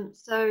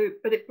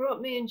 But it brought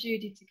me and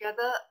Judy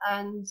together,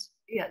 and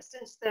yeah,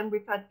 since then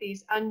we've had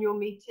these annual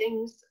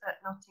meetings at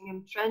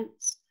Nottingham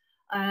Trent,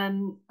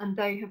 and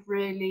they have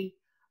really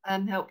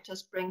helped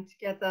us bring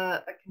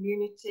together a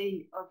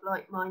community of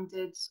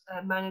like-minded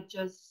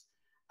managers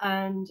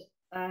and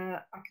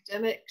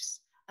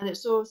academics, and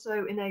it's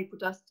also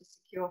enabled us to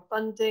secure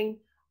funding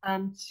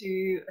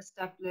to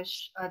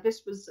establish,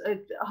 this was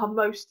our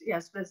most,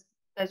 yes,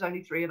 there's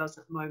only 3 of us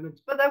at the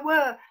moment, but there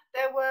were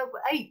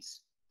 8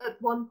 at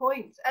one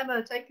point,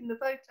 Emma taking the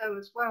photo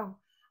as well.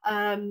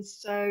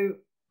 So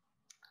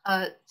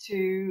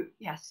to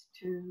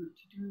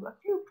do a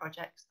few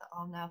projects that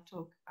I'll now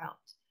talk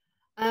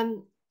about.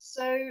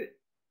 So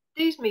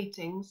these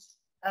meetings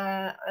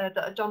that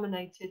are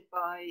dominated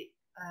by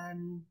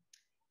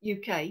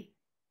UK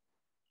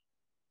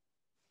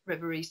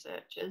river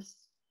researchers,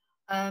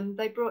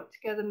 they brought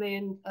together me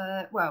and,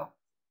 well,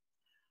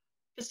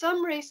 for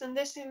some reason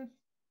this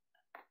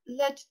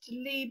led to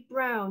Lee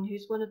Brown,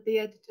 who's one of the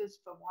editors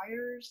for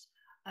Wires,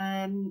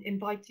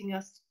 inviting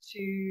us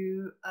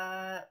to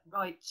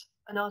write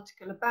an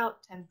article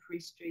about temporary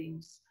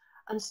streams.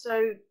 And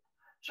so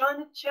trying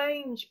to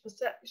change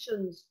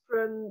perceptions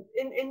from,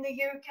 in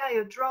the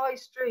UK, a dry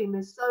stream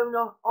is so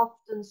not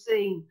often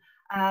seen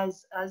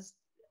as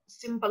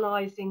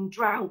symbolizing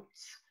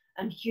droughts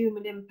and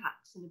human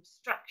impacts and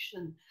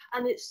abstraction.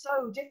 And it's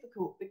so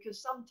difficult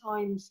because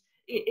sometimes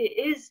it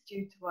is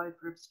due to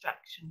over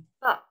abstraction,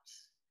 but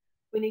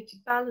we need to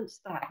balance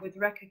that with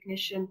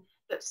recognition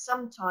that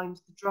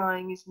sometimes the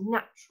drying is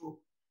natural.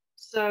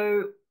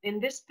 So in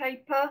this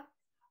paper,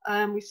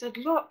 we said,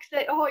 look,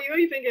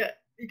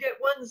 you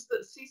get ones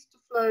that cease to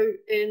flow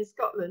in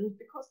Scotland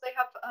because they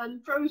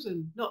have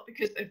frozen, not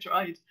because they've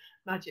dried.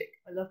 Magic.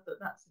 I love that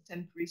that's a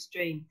temporary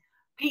stream.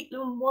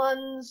 Peatland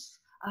ones,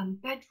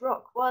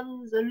 bedrock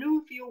ones,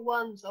 alluvial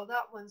ones. Oh,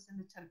 that one's in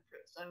the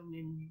temperate zone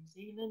in New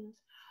Zealand.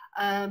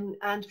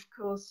 And of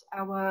course,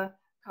 our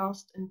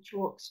karst and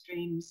chalk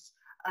streams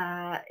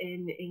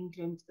in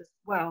England as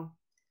well.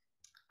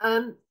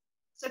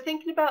 So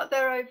thinking about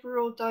their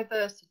overall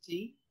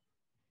diversity,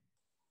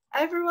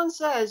 everyone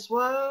says,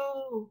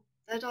 well,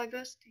 their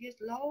diversity is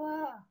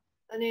lower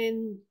than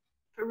in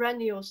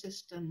perennial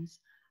systems.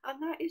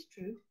 And that is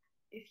true.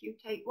 If you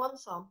take one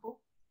sample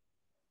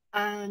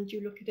and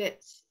you look at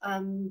its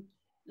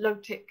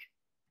lotic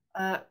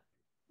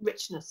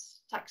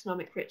richness,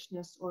 taxonomic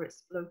richness, or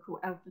its local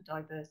alpha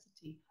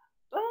diversity.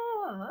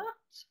 But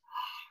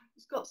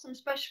it's got some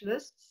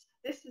specialists.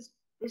 This is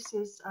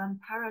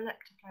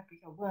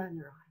Paralectocapica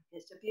werneri.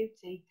 It's a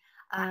beauty,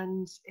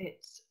 and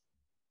it's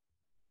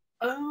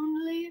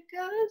only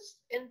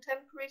occurs in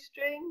temporary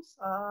streams.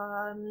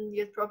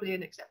 There's probably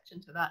an exception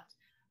to that,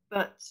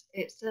 but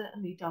it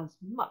certainly does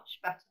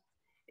much better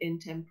in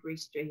temporary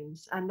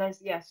streams. And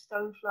there's, yes,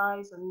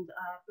 stoneflies and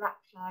black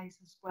flies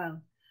as well.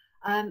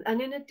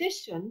 And in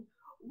addition,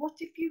 what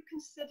if you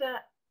consider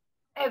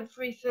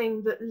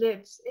everything that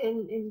lives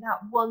in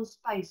that one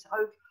space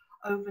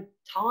over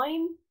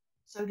time?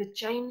 So the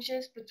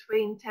changes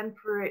between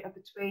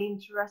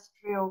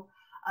terrestrial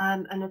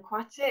and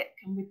aquatic,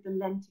 and with the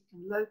lentic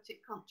and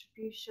lotic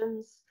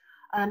contributions,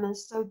 and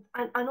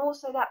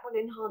also that will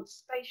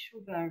enhance spatial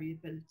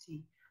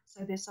variability.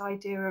 So this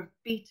idea of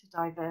beta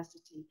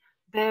diversity,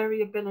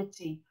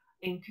 variability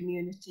in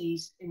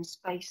communities in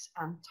space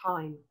and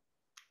time.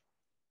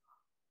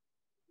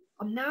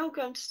 I'm now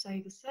going to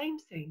say the same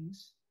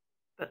things,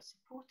 but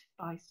supported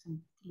by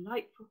some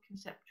delightful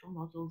conceptual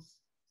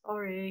models.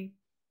 Sorry.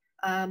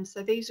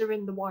 So these are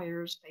in the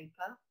Wires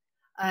paper.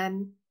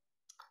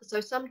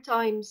 So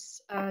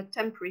sometimes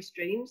temporary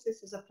streams,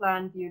 this is a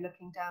plan view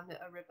looking down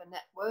at a river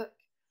network.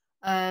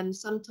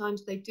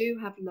 Sometimes they do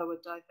have lower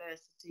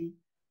diversity,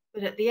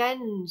 but at the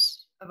end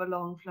of a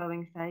long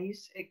flowing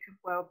phase, it could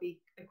well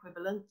be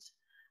equivalent.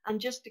 And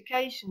just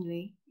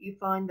occasionally, you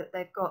find that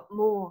they've got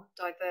more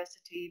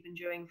diversity even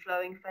during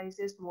flowing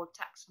phases, more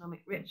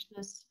taxonomic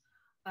richness,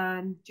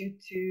 due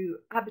to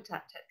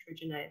habitat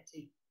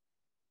heterogeneity.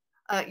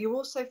 You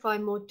also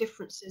find more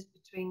differences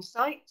between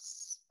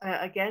sites,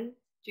 again,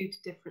 due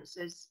to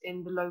differences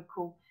in the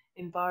local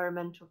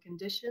environmental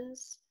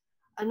conditions.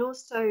 And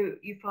also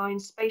you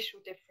find spatial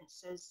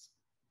differences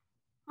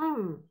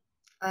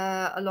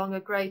along a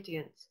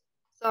gradient.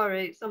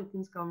 Sorry,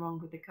 something's gone wrong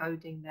with the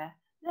coding there.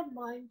 Never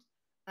mind.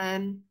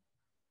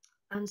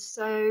 And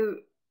so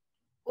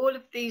all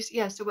of these,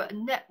 yeah, so at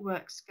a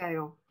network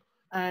scale,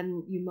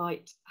 you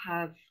might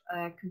have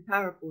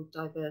comparable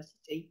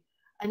diversity.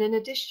 And in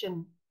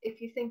addition, if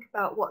you think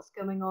about what's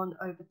going on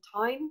over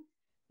time,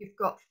 you've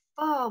got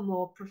far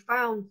more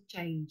profound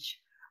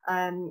change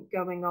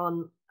going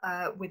on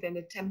within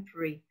a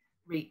temporary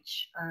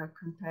reach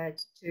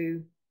compared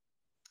to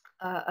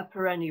a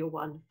perennial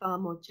one, far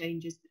more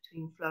changes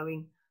between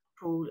flowing,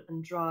 cool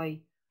and dry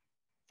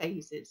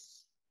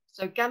phases.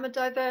 So gamma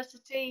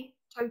diversity,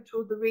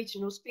 total the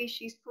regional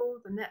species pool,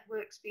 the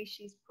network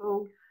species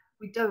pool.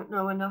 We don't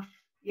know enough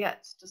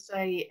yet to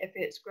say if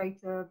it's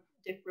greater,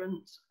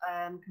 different,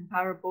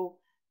 comparable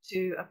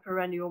to a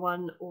perennial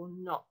one or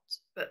not,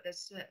 but there's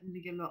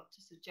certainly a lot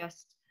to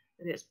suggest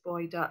that it's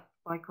buoyed up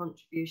by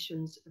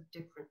contributions of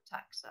different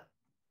taxa.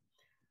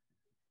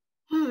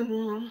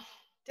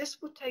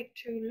 This will take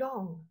too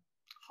long.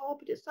 Oh,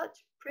 but it's such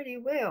a pretty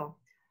wheel.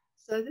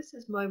 So this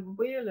is my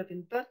wheel of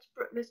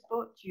invertebrate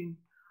misfortune.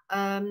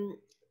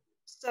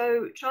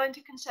 So trying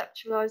to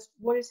conceptualize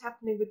what is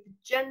happening with the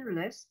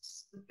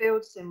generalists, the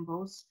field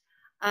symbols,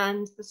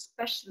 and the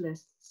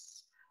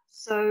specialists.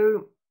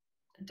 So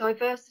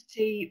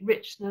diversity,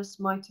 richness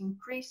might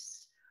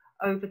increase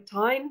over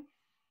time.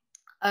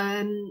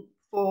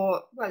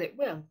 It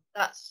will.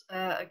 That's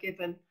a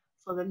given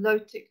for the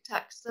lotic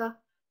taxa,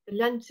 the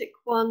lentic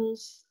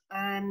ones.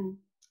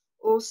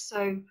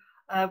 Also,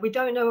 we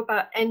don't know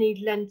about any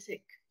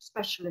lentic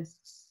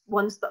specialists,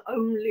 ones that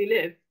only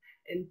live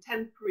in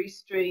temporary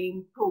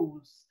stream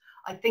pools.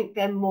 I think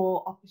they're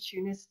more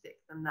opportunistic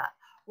than that.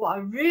 What I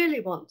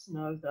really want to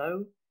know,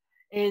 though,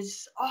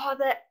 is are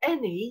there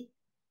any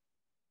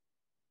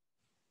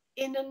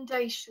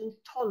inundation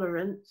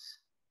tolerant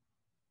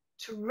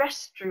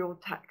terrestrial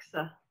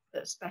taxa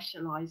that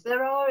specialize?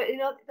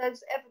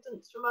 There's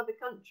evidence from other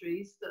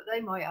countries that they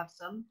might have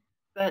some,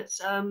 but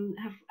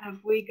have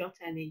we got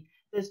any?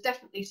 There's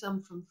definitely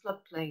some from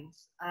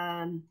floodplains,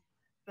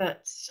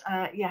 but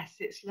yes,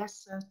 it's less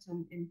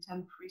certain in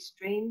temporary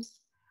streams.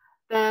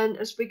 Then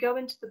as we go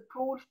into the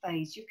pool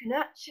phase, you can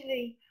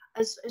actually,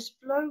 as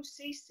flow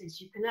ceases,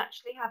 you can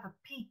actually have a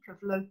peak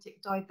of lotic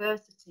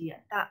diversity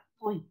at that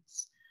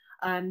point,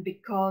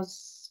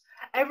 because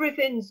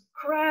everything's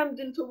crammed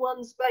into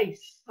one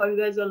space. So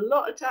there's a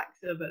lot of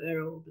taxa, but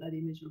they're all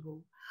bloody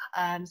miserable.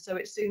 So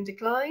it soon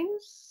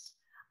declines.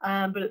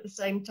 But at the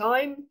same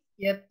time,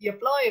 your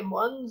flying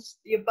ones,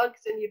 your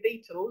bugs and your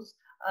beetles,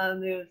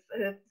 they've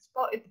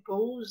spotted the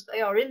pools.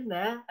 They are in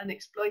there and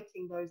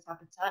exploiting those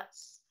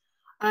habitats.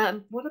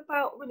 What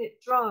about when it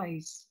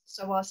dries?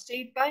 So our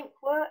seed bank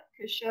work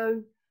has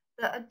shown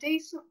that a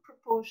decent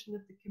proportion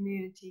of the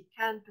community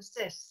can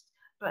persist,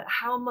 but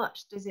how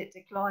much does it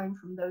decline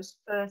from those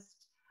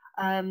first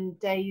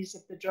days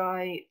of the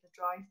dry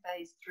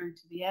phase through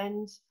to the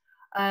end?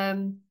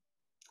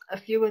 A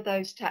few of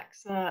those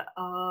taxa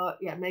are,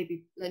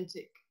 maybe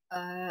lentic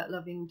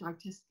loving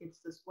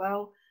ditiscids as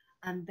well,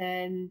 and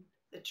then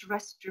the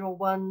terrestrial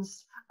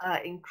ones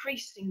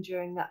increasing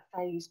during that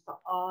phase,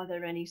 but are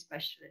there any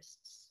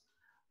specialists?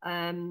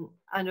 And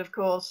of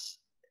course,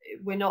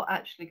 we're not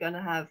actually going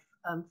to have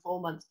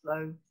 4 months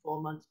flow,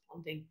 4 months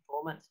ponding,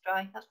 4 months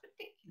dry. That's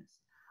ridiculous.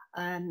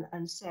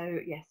 And so,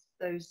 yes,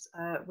 those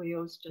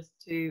wheels just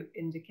to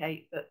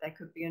indicate that there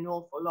could be an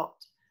awful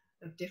lot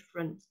of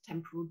different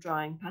temporal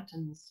drying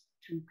patterns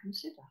to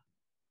consider.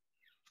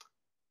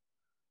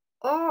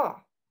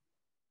 Oh,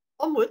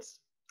 onwards.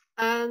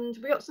 And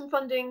we got some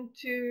funding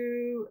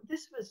to,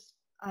 this was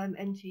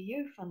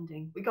NTU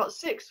funding. We got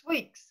 6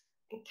 weeks.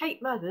 And Kate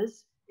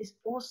Mathers is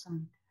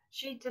awesome.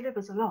 She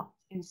delivers a lot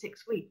in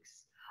 6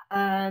 weeks.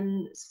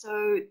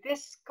 So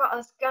this got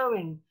us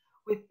going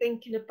with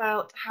thinking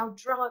about how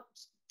drought,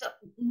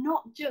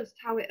 not just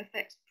how it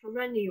affects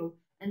perennial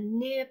and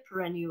near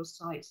perennial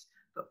sites,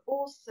 but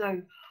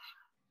also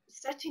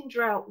setting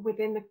drought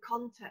within the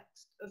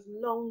context of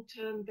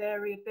long-term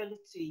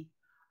variability,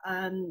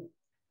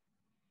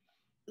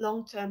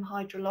 long-term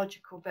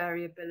hydrological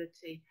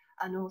variability,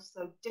 and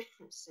also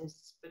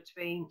differences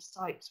between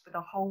sites with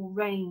a whole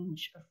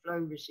range of flow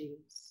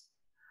regimes.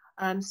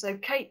 So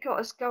Kate got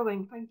us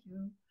going, thank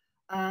you.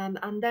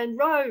 And then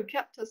Ro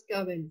kept us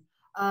going.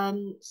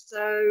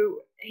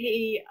 So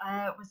he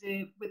was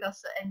with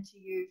us at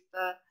NTU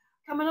for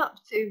coming up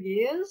 2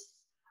 years.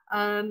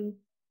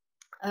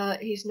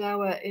 He's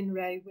now at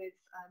INRAE with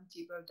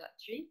Thibaut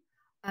Datry.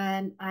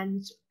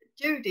 And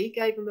Judy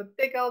gave him a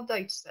big old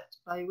data set to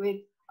play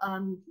with.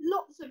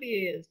 Lots of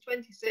years,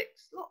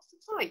 26, lots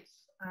of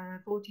sites,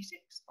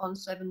 46 on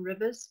 7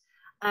 rivers.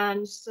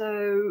 And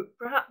so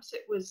perhaps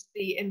it was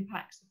the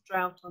impacts of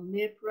drought on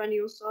near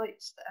perennial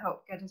sites that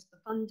helped get us the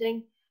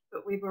funding,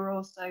 but we were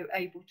also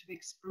able to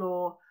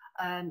explore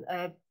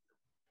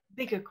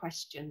bigger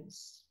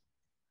questions.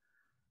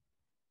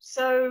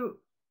 So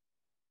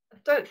I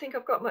don't think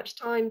I've got much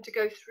time to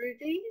go through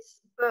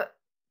these, but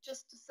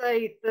just to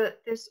say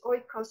that this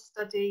Oikos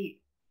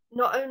study,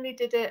 not only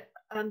did it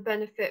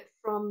benefit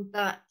from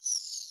that,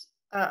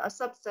 a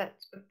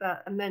subset of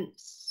that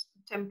immense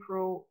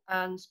temporal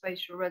and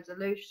spatial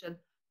resolution,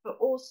 but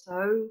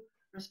also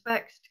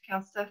respect to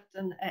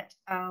Calsefton et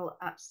al.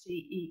 At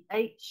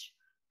CEH,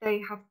 they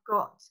have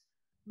got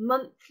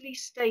monthly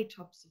state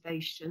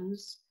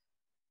observations,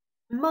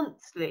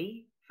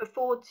 monthly for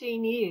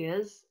 14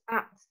 years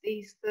at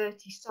these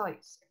 30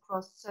 sites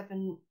across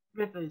 7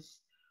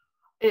 rivers.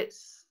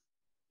 It's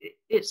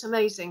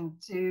amazing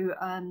to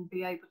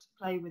be able to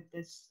play with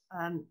this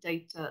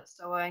data.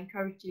 So I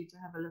encourage you to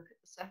have a look at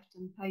the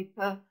Sefton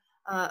paper.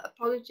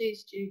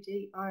 Apologies,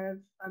 Judy, I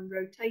have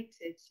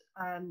rotated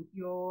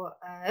your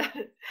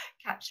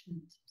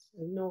catchment, so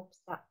north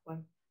that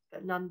way,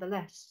 but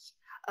nonetheless,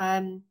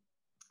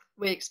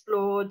 we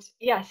explored,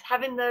 yes,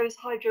 having those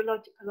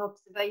hydrological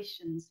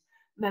observations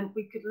meant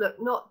we could look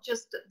not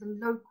just at the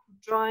local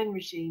drying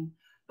regime,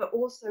 but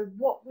also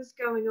what was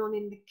going on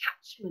in the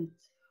catchment.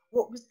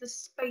 What was the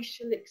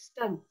spatial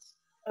extent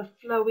of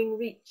flowing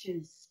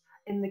reaches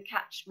in the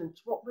catchment?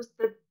 What was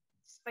the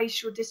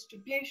spatial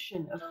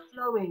distribution of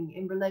flowing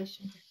in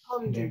relation to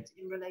ponded,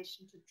 in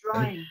relation to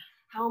drying?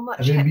 How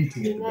much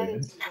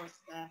heterogeneity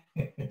was there?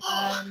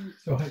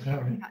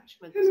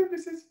 Catchment.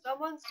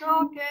 Someone's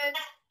talking.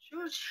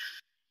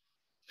 Shush.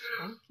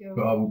 Thank you.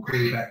 But I will call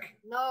you back.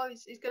 No,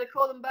 he's going to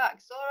call them back.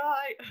 It's all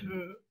right.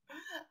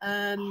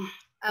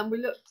 And we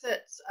looked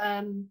at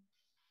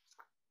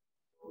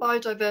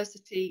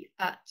biodiversity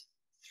at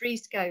 3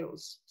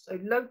 scales. So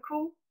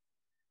local,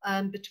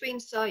 between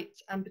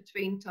site and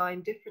between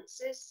time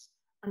differences,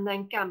 and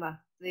then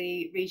gamma,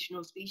 the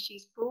regional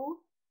species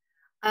pool.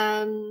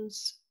 And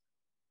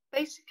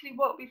basically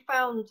what we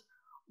found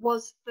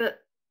was that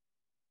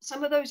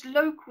some of those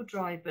local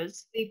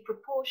drivers, the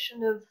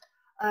proportion of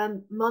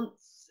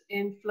months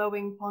in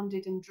flowing,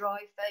 ponded and dry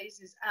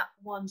phases at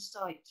one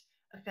site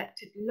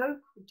affected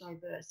local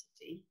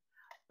diversity,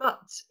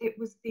 but it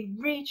was the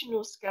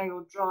regional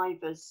scale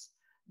drivers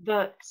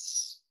that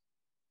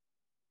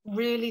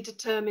really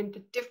determined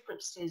the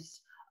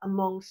differences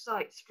among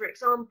sites. For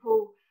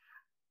example,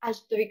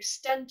 as the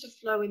extent of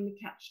flow in the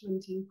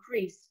catchment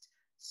increased,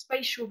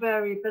 spatial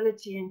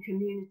variability and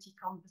community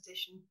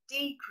composition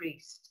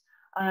decreased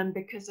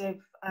because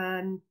of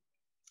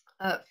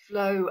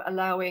flow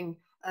allowing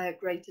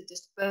greater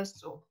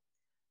dispersal.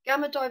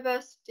 Gamma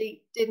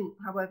diversity didn't,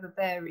 however,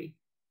 vary.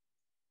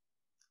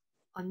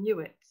 I knew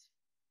it.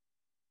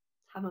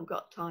 Haven't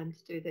got time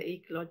to do the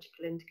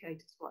ecological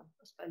indicators one.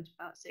 I spent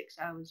about 6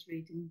 hours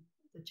reading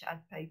the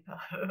Chad paper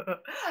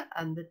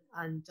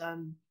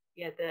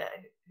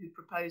who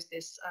proposed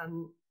this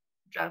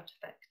drought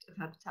effect of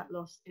habitat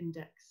loss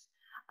index,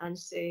 and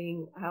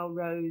seeing how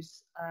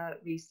Ro's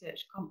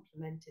research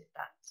complemented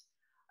that.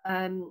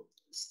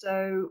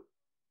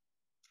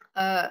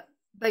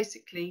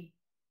 Basically,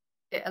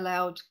 it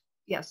allowed,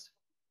 yes,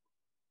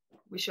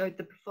 we showed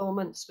the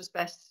performance was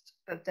best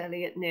of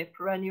Delhi at near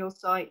perennial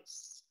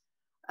sites.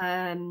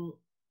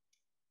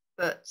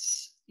 But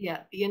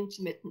yeah, the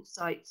intermittent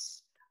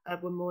sites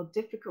were more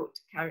difficult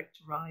to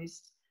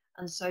characterize.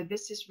 And so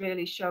this is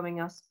really showing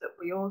us that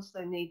we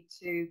also need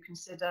to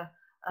consider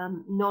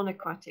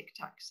non-aquatic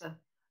taxa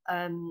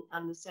and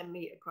the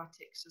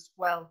semi-aquatics as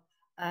well,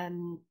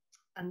 And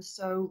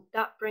so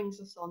that brings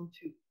us on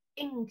to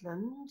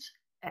England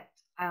et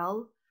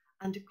al.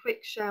 And a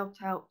quick shout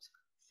out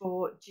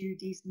for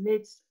Judy's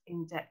MIDS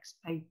index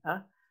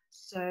paper.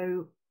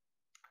 So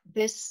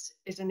this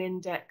is an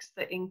index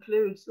that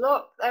includes,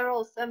 look, they're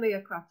all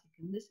semi-aquatic,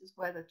 and this is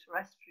where the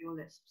terrestrial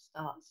list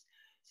starts.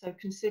 So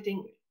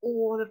considering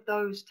all of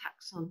those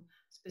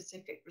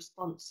taxon-specific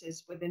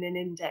responses within an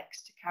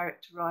index to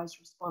characterize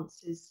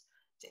responses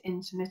to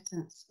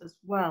intermittence as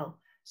well.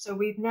 So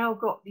we've now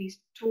got these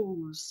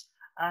tools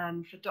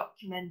for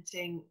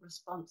documenting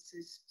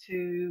responses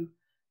to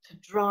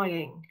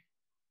drying.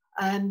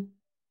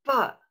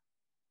 But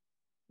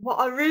what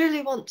I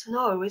really want to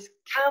know is,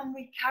 can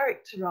we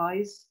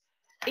characterize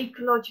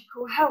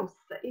ecological health,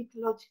 the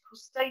ecological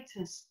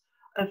status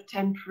of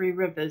temporary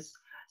rivers?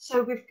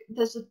 So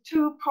there's a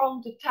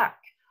two-pronged attack.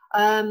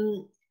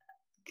 The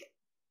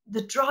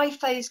dry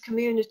phase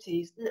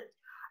communities,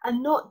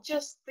 and not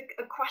just the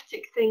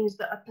aquatic things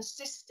that are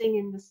persisting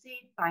in the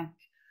seed bank.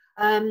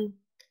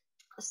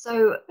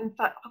 So in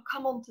fact, I'll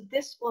come on to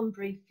this one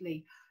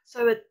briefly.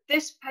 So at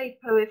this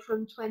paper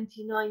from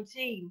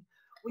 2019,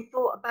 we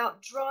thought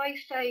about dry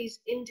phase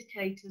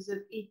indicators of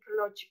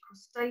ecological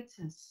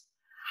status.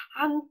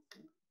 And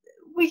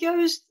we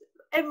used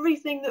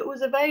everything that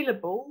was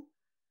available,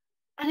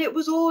 and it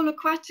was all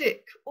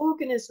aquatic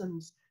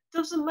organisms.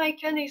 Doesn't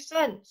make any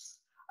sense.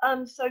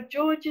 So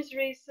George's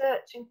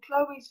research and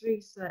Chloe's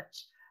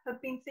research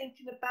have been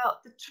thinking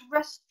about the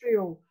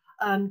terrestrial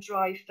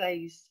dry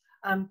phase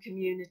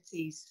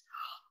communities.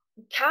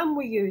 Can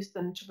we use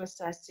them to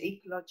assess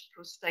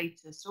ecological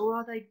status, or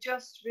are they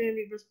just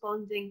really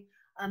responding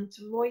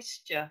to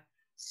moisture?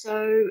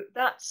 So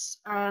that's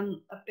a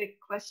big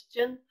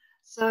question.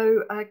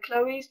 So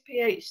Chloe's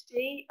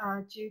PhD,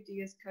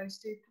 Judy is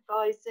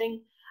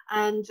co-supervising,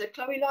 and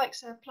Chloe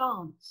likes her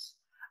plants.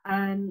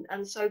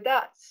 And so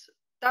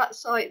that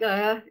site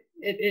there,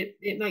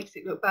 it makes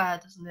it look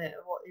bad, doesn't it?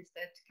 What is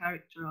there to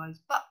characterize?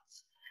 But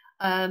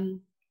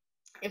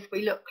if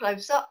we look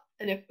close up,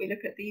 and if we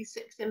look at these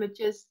 6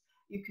 images,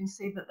 you can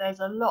see that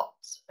there's a lot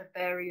of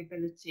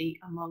variability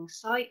among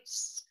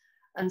sites.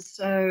 And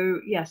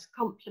so, yes,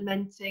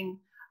 complementing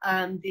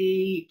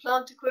the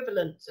plant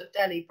equivalent of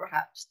Delhi,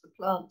 perhaps the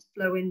plant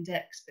flow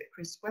index that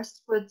Chris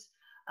Westwood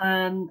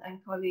and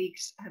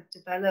colleagues have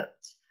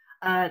developed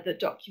that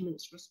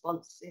documents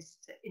responses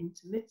to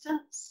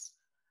intermittence.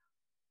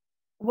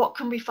 What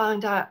can we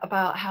find out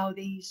about how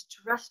these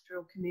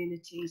terrestrial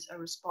communities are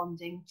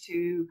responding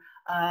to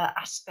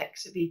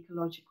aspects of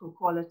ecological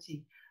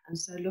quality? And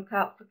so look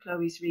out for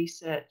Chloe's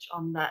research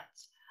on that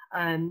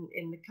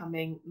in the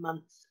coming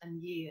months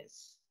and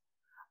years.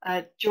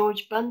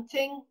 George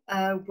Bunting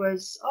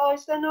was,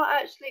 is there not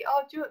actually,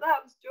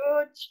 that was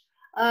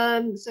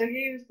George. So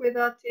he was with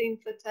our team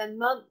for 10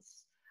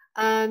 months,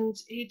 and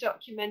he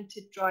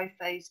documented dry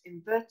phase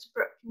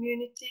invertebrate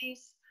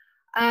communities.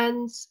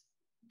 And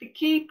the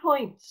key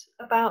point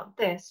about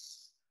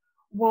this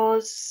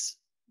was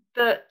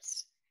that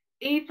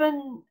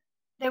even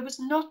there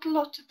was not a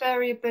lot of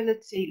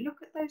variability.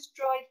 Look at those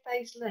dry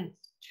phase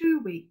lengths,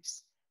 2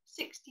 weeks,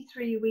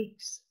 63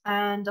 weeks,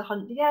 and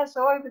 100, yeah,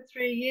 so over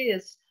 3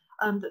 years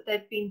that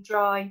they'd been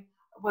dry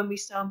when we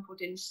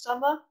sampled in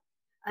summer,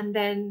 and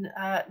then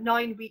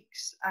 9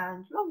 weeks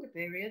and longer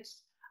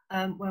periods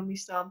when we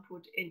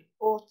sampled in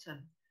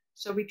autumn.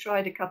 So we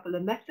tried a couple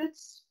of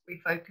methods. We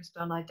focused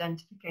on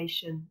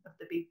identification of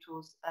the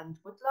beetles and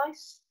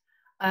woodlice,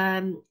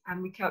 and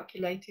we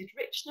calculated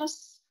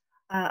richness,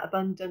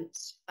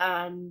 abundance,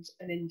 and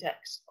an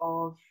index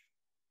of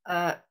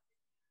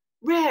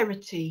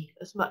rarity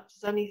as much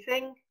as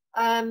anything,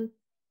 and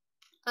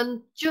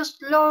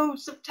just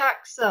loads of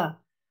taxa,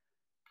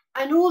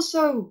 and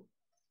also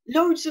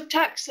loads of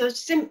taxa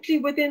simply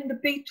within the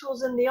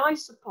beetles and the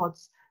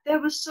isopods. There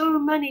were so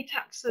many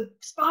taxa,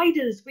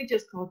 spiders, we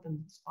just called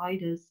them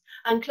spiders.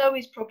 And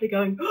Chloe's probably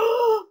going,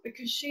 oh,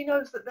 because she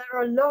knows that there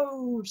are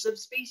loads of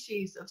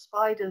species of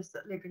spiders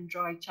that live in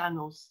dry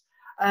channels.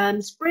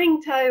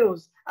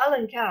 Springtails,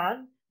 Alan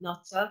can,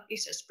 Nutter, he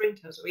says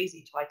springtails are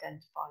easy to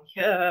identify.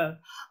 Yeah.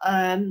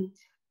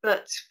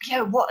 But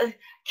yeah, what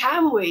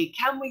can we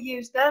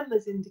use them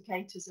as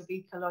indicators of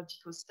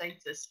ecological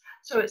status?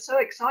 So it's so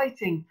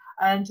exciting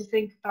to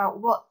think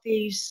about what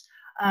these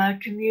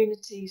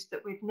communities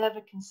that we've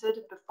never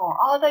considered before,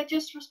 are they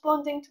just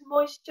responding to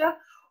moisture,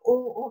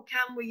 or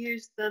can we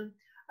use them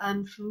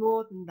for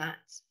more than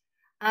that?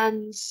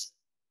 And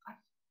I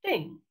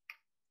think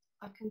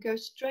I can go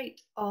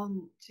straight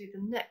on to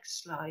the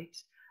next slide.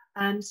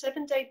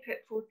 7-day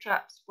pitfall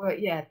traps were,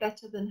 yeah,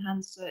 better than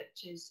hand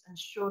searches, and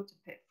shorter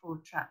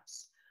pitfall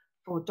traps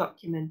for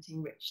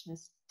documenting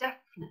richness,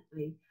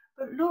 definitely.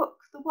 But look,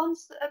 the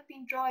ones that have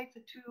been dry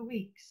for 2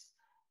 weeks,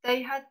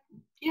 they had,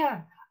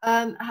 yeah,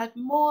 had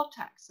more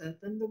taxa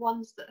than the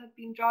ones that have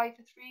been dry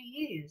for 3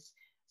 years.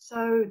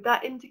 So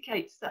that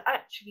indicates that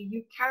actually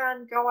you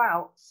can go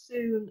out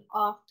soon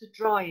after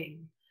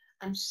drying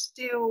and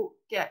still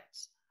get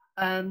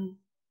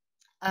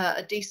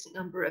a decent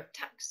number of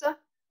taxa,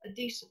 a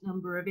decent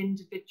number of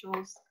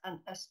individuals, and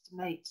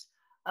estimate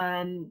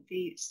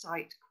the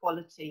site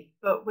quality.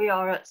 But we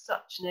are at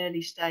such an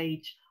early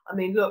stage. I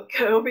mean, look,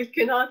 we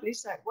can hardly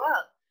say,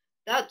 well,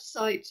 that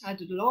site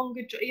had a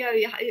longer,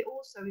 it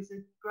also is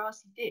a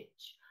grassy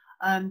ditch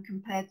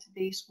compared to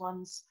these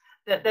ones.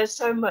 That there's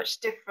so much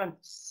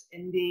difference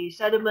in the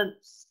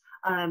sediments,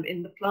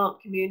 in the plant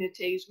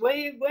communities.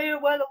 We're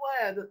well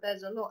aware that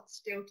there's a lot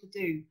still to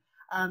do.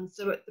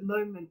 So at the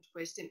moment,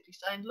 we're simply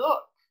saying,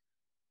 look,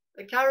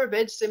 the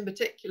carabids in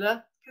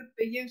particular could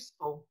be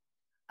useful.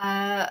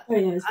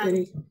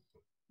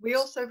 We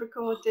also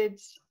recorded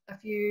a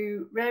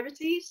few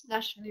rarities,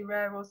 nationally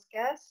rare or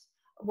scarce,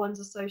 ones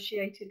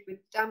associated with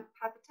damp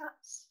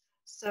habitats.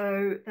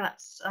 So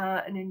that's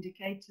an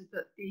indicator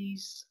that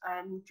these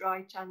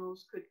dry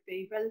channels could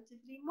be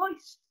relatively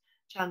moist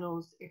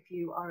channels if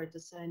you are a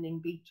discerning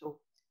beetle.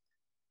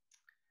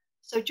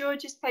 So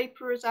George's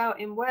paper is out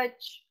in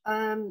Wedge,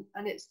 and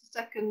it's the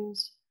second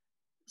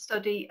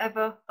study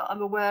ever that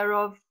I'm aware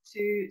of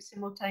to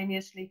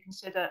simultaneously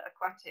consider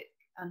aquatic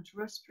and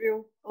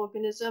terrestrial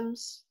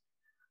organisms.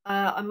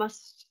 I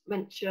must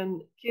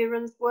mention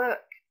Kieran's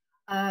work.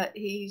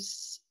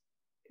 He's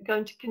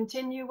going to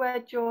continue where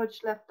George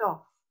left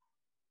off.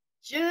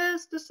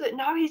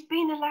 No, he's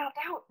been allowed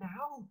out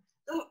now.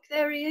 Look,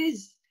 there he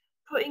is,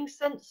 putting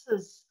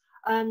sensors.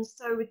 And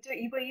so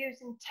we're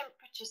using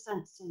temperature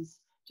sensors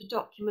to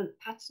document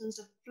patterns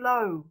of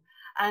flow.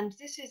 And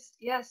this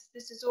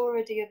is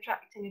already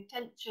attracting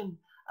attention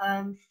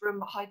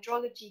from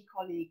hydrology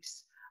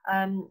colleagues,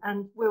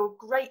 and will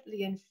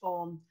greatly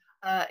inform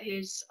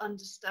his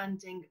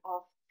understanding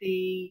of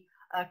the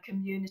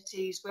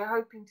communities. We're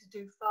hoping to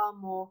do far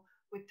more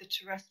with the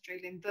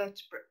terrestrial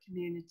invertebrate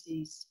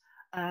communities.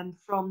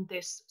 From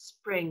this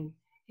spring,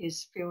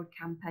 his field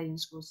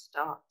campaigns will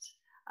start.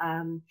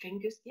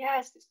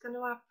 Yes, it's going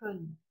to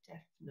happen,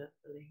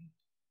 definitely.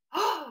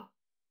 Oh,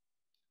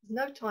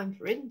 there's no time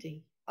for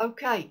Indy.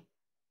 Okay,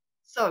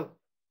 so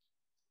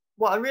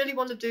what I really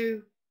want to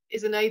do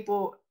is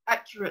enable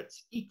accurate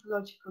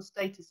ecological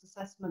status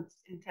assessments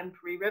in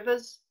temporary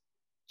rivers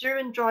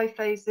during dry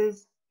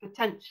phases,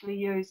 potentially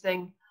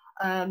using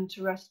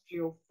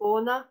terrestrial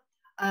fauna.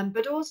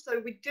 But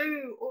also we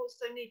do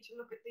also need to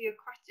look at the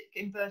aquatic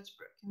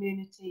invertebrate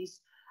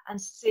communities and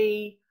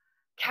see,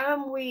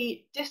 can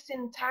we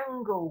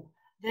disentangle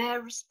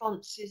their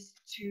responses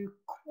to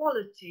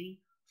quality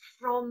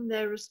from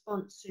their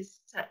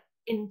responses to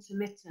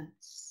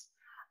intermittence?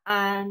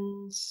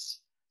 And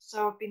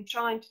so I've been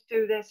trying to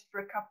do this for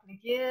a couple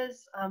of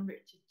years.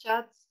 Richard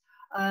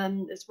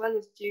Chads, as well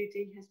as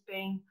Judy, has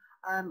been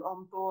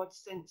on board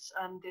since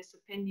this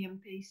opinion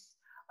piece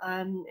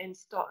in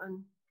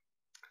Stoughton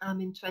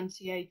in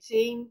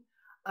 2018.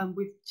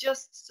 We've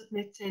just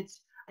submitted,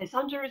 it's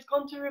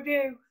gone to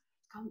review.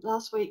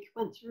 Last week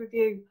went to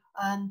review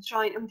and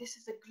this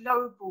is a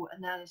global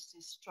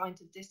analysis trying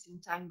to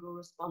disentangle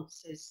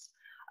responses.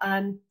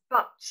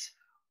 But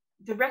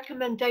the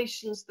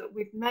recommendations that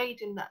we've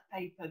made in that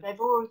paper, they've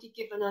already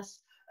given us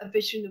a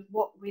vision of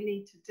what we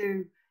need to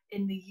do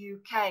in the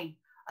UK.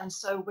 And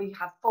so we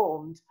have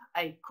formed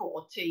a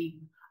core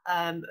team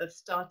of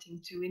starting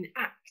to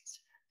enact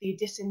the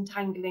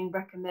disentangling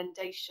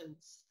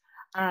recommendations.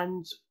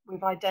 And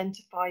we've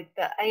identified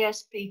that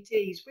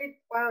ASPTs,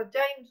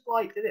 James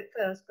White did it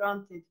first,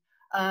 granted,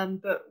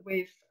 but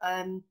we've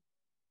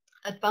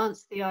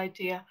advanced the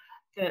idea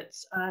that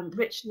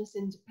richness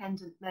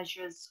independent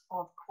measures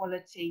of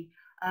quality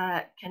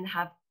can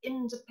have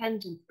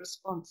independent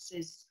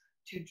responses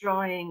to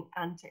drying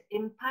and to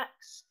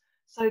impacts.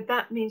 So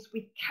that means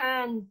we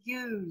can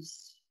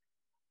use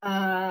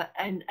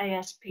an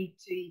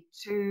ASPT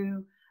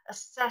to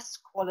assess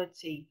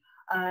quality,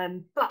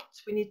 but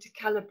we need to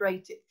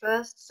calibrate it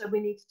first. So we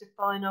need to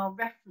define our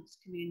reference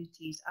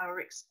communities, our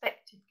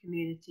expected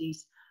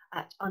communities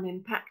at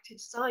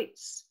unimpacted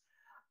sites.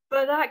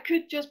 But that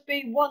could just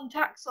be one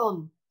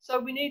taxon. So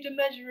we need to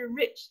measure a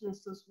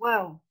richness as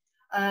well.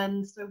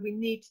 So we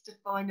need to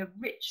define a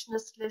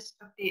richness list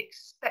of the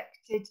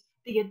expected,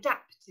 the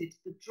adapted,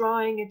 the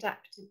drying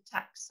adapted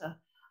taxa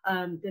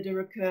that are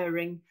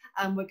occurring.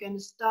 And we're going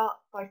to start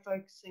by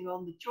focusing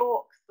on the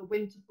chalk, the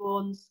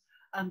winterbournes,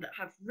 that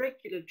have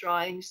regular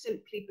drying,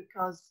 simply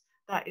because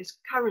that is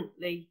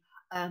currently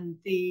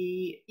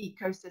the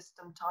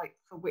ecosystem type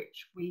for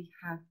which we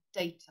have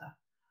data.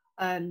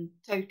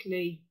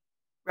 Totally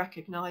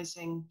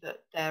recognising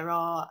that there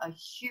are a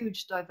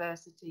huge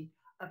diversity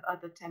of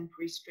other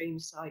temporary stream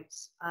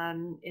sites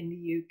in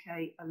the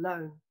UK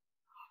alone.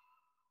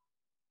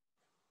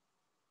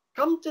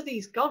 Come to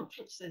these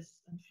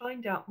conferences and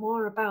find out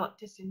more about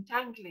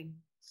disentangling.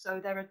 So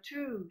there are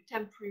 2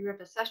 temporary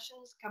river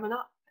sessions coming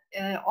up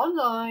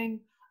online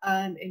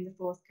in the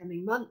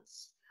forthcoming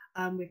months.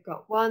 We've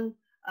got one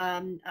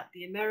at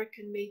the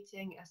American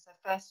meeting,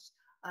 SFS,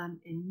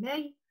 in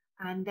May.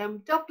 And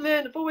then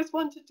Dublin, I've always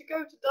wanted to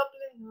go to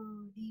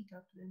Dublin,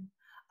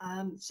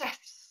 Dublin.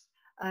 Seth's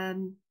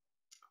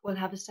will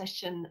have a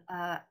session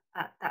at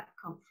that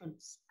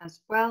conference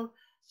as well.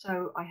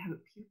 So I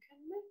hope you can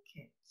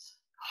make it.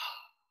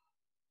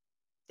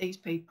 These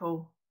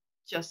people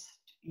just,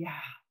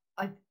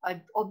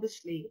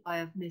 obviously I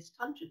have missed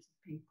hundreds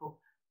of people,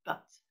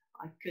 but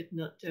I could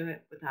not do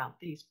it without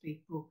these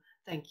people.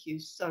 Thank you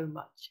so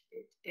much.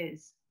 It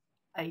is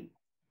a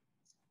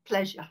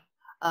pleasure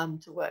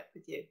to work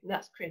with you. And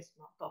that's Chris,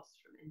 my boss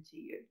from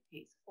NTU.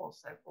 He's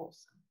also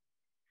awesome.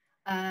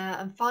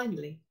 And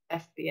finally,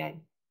 FBA.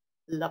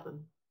 Love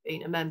them.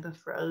 Been a member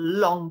for a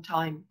long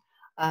time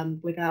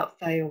without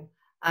fail.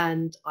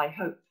 And I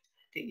hope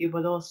that you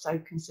will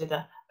also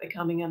consider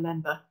becoming a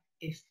member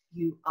if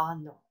you are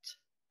not.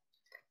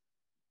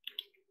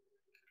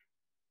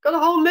 Got a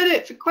whole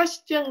minute for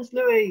questions,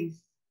 Louise.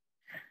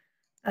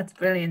 That's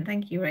brilliant.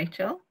 Thank you,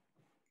 Rachel.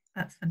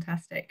 That's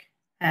fantastic.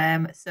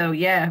 So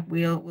yeah,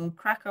 we'll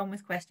crack on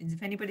with questions.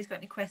 If anybody's got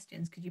any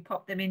questions, could you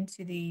pop them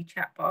into the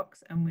chat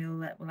box and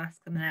we'll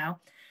ask them now.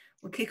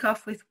 We'll kick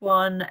off with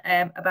one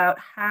about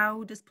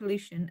how does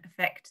pollution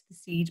affect the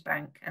seed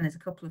bank? And there's a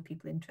couple of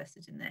people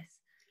interested in this.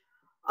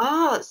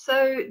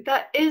 So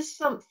that is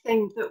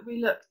something that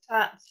we looked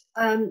at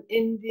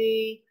in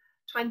the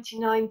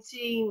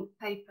 2019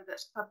 paper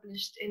that's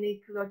published in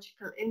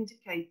Ecological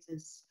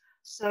Indicators.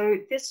 So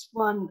this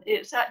one,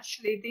 it's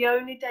actually the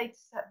only data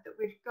set that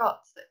we've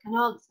got that can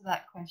answer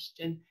that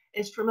question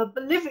is from a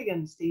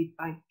Bolivian seed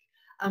bank.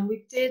 And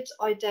we did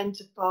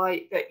identify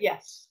that,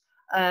 yes,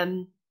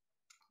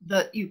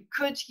 that you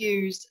could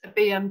use a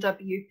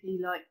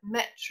BMWP-like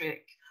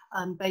metric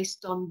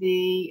based on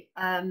the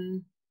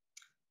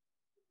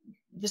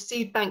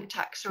seed bank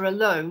taxa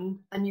alone,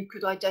 and you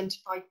could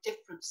identify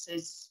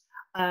differences.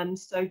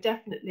 So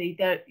definitely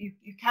there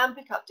you can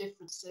pick up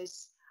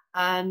differences,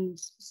 and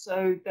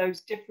so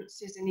those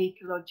differences in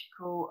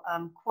ecological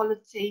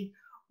quality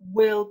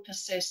will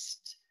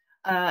persist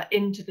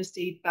into the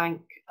seed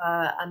bank,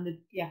 and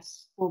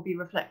will be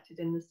reflected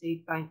in the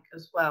seed bank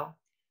as well.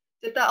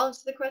 Did that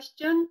answer the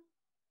question?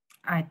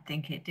 I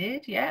think it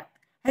did, yeah.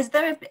 Has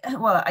there been,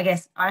 well, I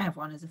guess I have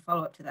one as a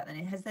follow-up to that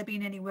then. Has there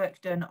been any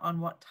work done on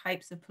what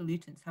types of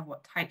pollutants have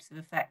what types of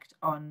effect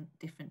on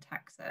different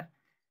taxa?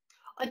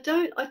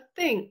 I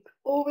think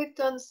all we've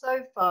done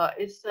so far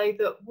is say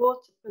that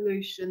water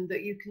pollution,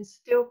 that you can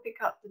still pick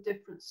up the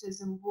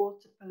differences in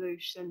water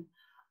pollution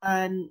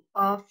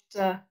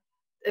after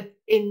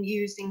in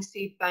using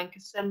seed bank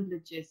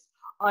assemblages.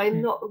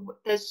 I'm not,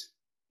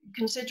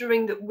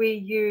 considering that we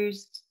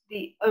used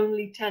the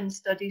only 10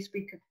 studies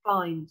we could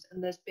find,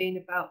 and there's been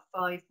about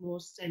 5 more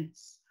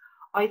since.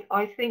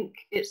 I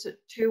think it's at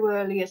too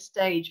early a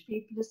stage.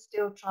 People are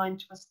still trying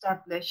to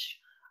establish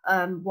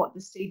what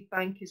the seed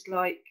bank is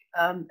like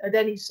at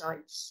any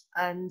sites.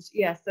 And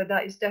yeah, so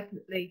that is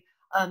definitely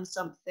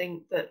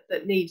something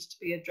that needs to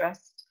be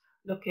addressed,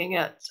 looking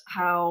at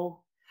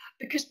how,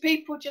 because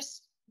people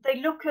they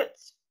look at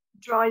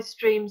dry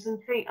streams and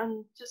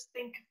just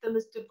think of them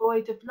as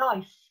devoid of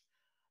life.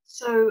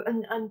 So,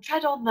 and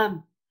tread on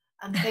them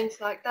and things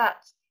like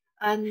that.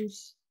 And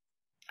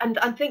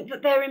I think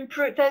that they're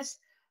improved.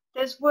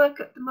 There's work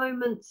at the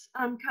moment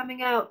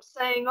coming out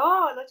saying,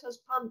 oh, let us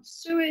pump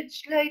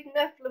sewage-laden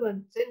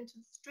effluent into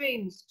the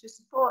streams to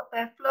support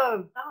their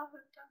flow. No,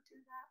 don't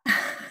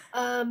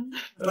do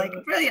that. Like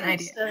a brilliant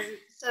idea.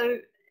 So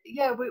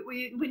yeah,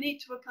 we need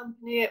to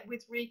accompany it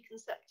with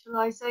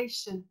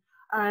reconceptualization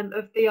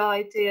of the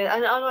idea.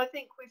 And I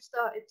think we've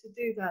started to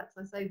do that.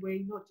 So I say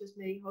we, not just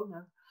me, oh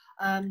no.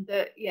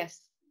 That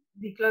yes,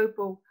 the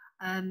global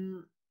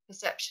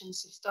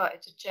perceptions have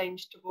started to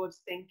change towards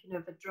thinking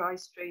of a dry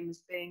stream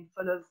as being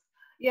full of,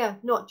 yeah,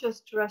 not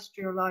just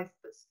terrestrial life,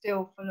 but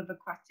still full of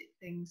aquatic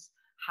things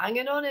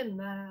hanging on in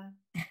there.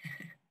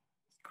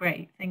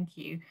 Great, thank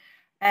you.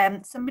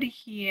 Somebody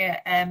here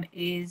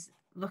is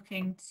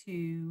looking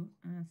to,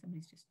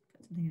 somebody's just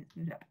put something that's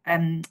moved up.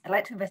 I'd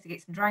like to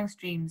investigate some drying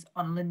streams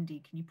on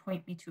Lundy. Can you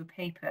point me to a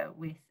paper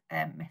with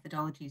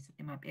methodologies that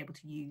they might be able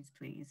to use,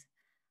 please?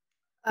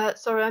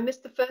 Sorry, I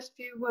missed the first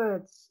few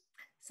words.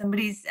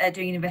 Somebody's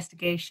doing an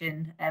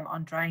investigation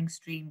on drying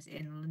streams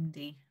in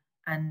Lundy,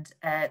 and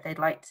they'd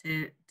like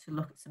to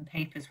look at some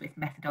papers with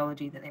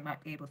methodology that they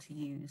might be able to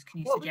use. Can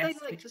you what suggest would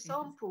they like to papers?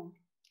 sample?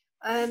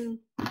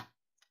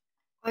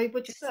 I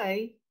would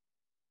say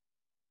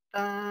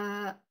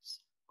that,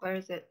 where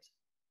is it?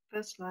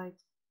 First slide.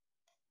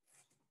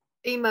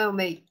 Email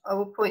me. I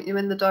will point you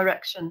in the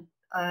direction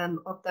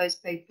of those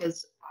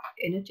papers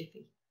in a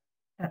jiffy.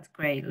 That's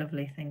great,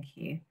 lovely, thank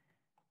you.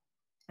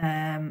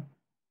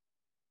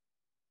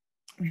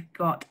 We've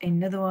got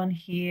another one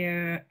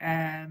here.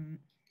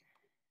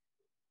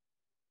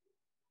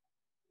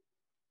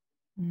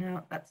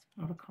 No, that's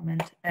not a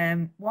comment.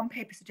 One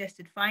paper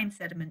suggested fine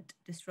sediment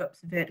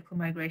disrupts vertical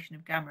migration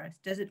of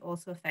gammas. Does it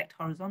also affect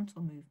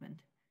horizontal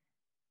movement?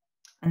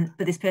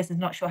 But this person's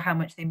not sure how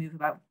much they move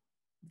about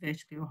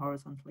vertically or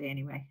horizontally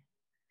anyway.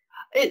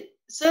 It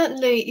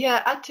certainly,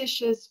 yeah,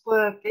 Atish's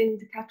work in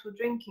the cattle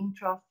drinking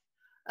trough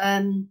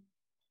and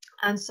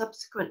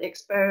subsequent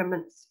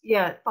experiments,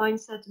 yeah, fine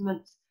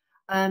sediment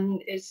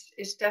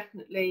is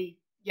definitely,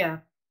 yeah,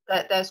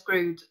 they're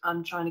screwed.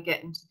 I'm trying to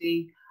get into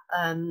the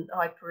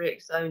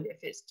hyporheic zone if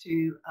it's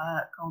too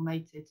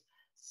colmated.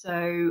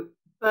 So,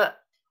 but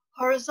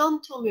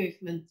horizontal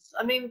movements.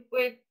 I mean,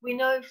 we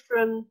know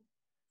from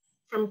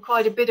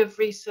quite a bit of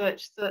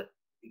research that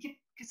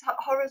because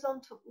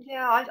horizontal,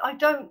 yeah, I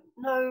don't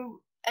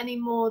know any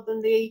more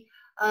than the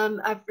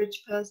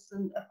average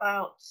person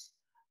about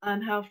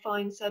how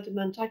fine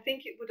sediment. I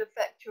think it would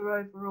affect your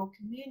overall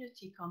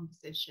community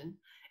composition.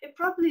 It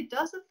probably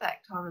does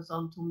affect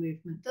horizontal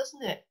movement,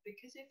 doesn't it?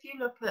 Because if you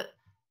look at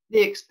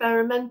the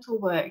experimental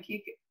work,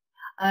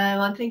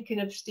 I'm thinking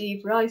of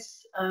Steve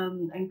Rice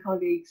and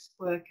colleagues'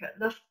 work at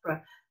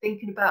Loughborough,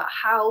 thinking about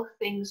how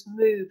things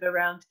move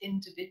around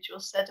individual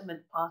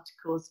sediment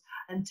particles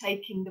and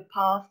taking the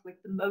path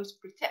with the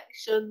most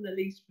protection, the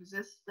least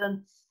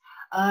resistance.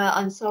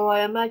 And so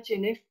I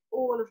imagine if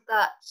all of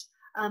that,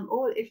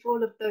 or if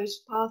all of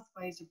those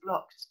pathways are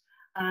blocked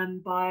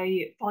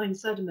by fine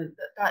sediment,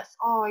 that's,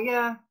 oh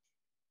yeah,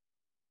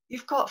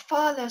 you've got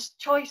far less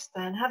choice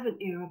then,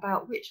 haven't you,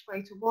 about which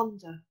way to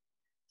wander.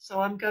 So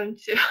I'm going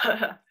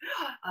to,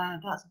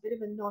 that's a bit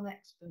of a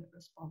non-expert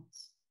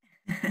response.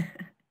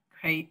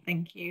 Great,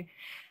 thank you.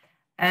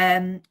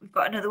 We've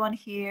got another one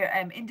here.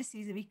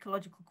 Indices of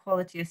ecological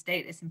quality or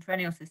status in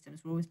perennial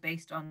systems were always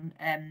based on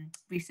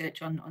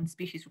research on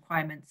species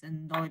requirements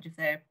and knowledge of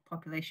their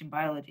population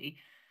biology.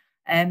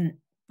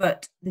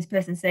 But this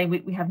person saying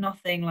we have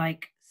nothing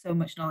like so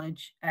much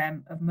knowledge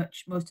of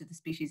most of the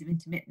species of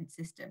intermittent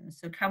systems.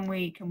 So can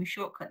we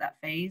shortcut that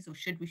phase, or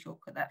should we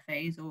shortcut that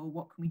phase, or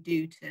what can we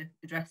do to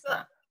address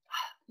that?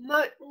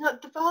 No,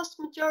 the vast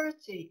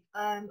majority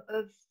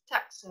of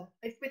taxa,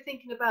 if we're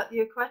thinking about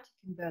the aquatic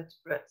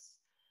invertebrates,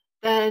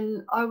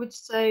 then I would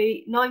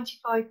say 95%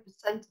 of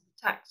the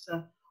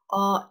taxa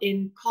are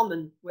in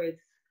common with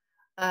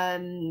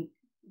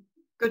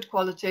good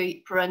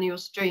quality perennial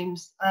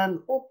streams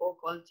or poor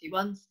quality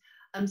ones.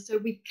 And so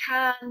we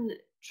can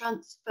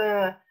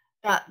transfer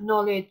that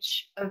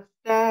knowledge of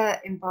their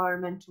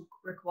environmental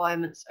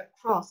requirements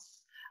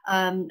across.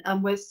 And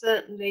we're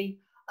certainly,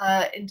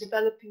 in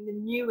developing the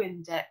new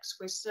index,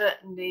 we're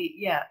certainly,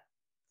 yeah,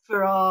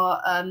 for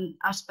our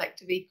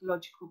aspect of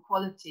ecological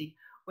quality,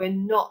 we're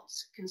not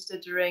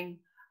considering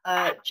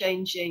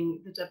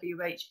changing the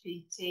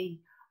WHPT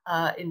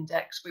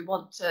index. We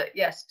want to,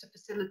 yes, to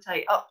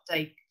facilitate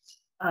uptake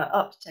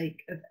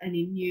of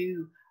any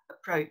new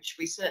approach.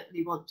 We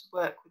certainly want to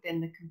work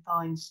within the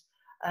confines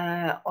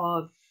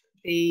of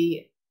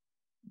the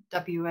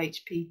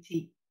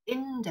WHPT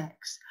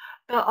index.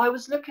 But I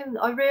was looking,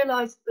 I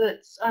realised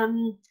that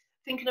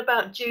thinking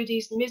about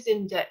Judy's MIS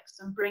index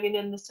and bringing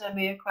in the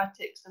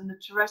semi-aquatics and the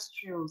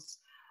terrestrials,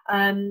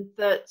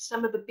 that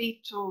some of the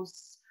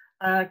beetles,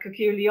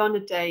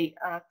 Cuculionidae,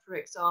 for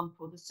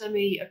example, the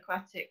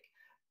semi-aquatic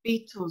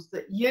beetles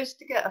that used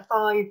to get a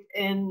 5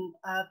 in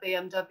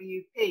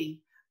BMWP,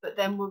 but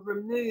then were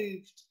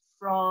removed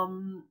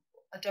from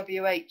a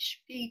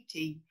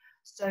WHPT.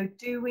 So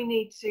do we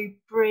need to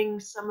bring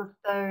some of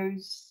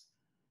those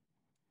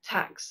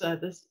taxa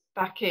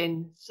back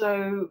in?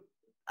 So,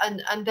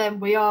 and then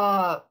we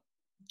are,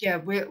 yeah,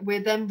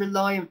 we're then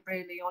reliant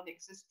really on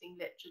existing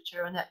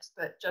literature and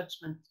expert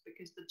judgment,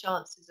 because the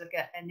chances of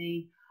getting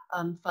any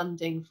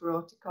funding for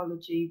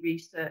horticology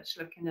research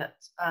looking at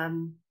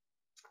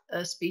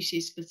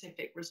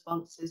species-specific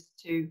responses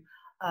to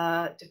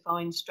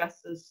defined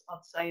stressors,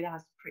 I'd say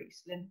that's pretty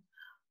slim.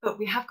 But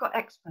we have got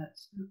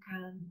experts who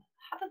can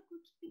have a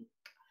good think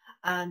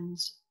and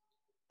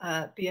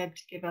be able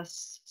to give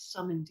us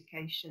some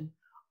indication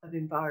of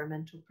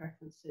environmental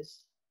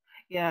preferences.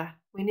 Yeah,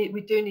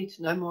 we do need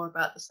to know more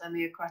about the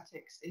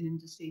semi-aquatics in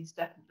indices,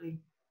 definitely.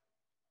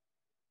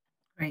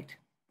 Great,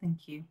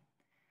 thank you.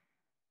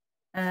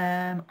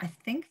 I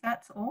think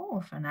that's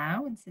all for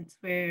now, and since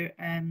we're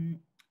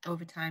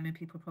over time and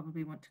people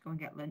probably want to go and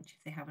get lunch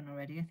if they haven't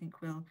already, I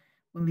think we'll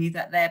leave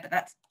that there. But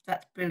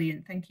that's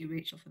brilliant. Thank you,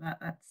 Rachel, for that.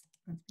 That's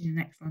been an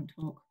excellent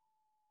talk.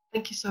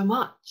 Thank you so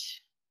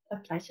much. A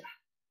pleasure.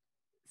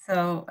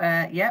 So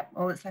yeah,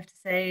 all that's left to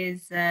say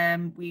is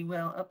we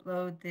will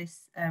upload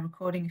this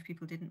recording if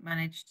people didn't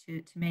manage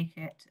to make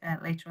it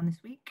later on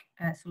this week.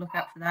 So look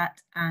out for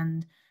that.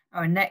 And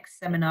our next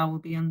seminar will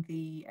be on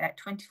the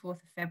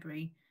 24th of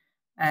February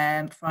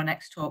for our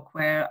next talk,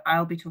 where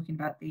I'll be talking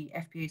about the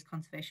FBA's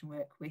conservation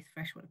work with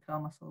freshwater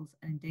pearl mussels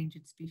and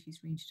endangered species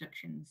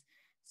reintroductions.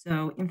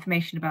 So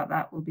information about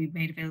that will be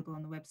made available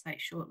on the website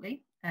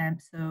shortly.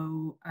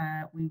 So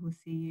we will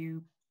see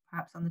you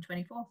perhaps on the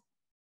 24th.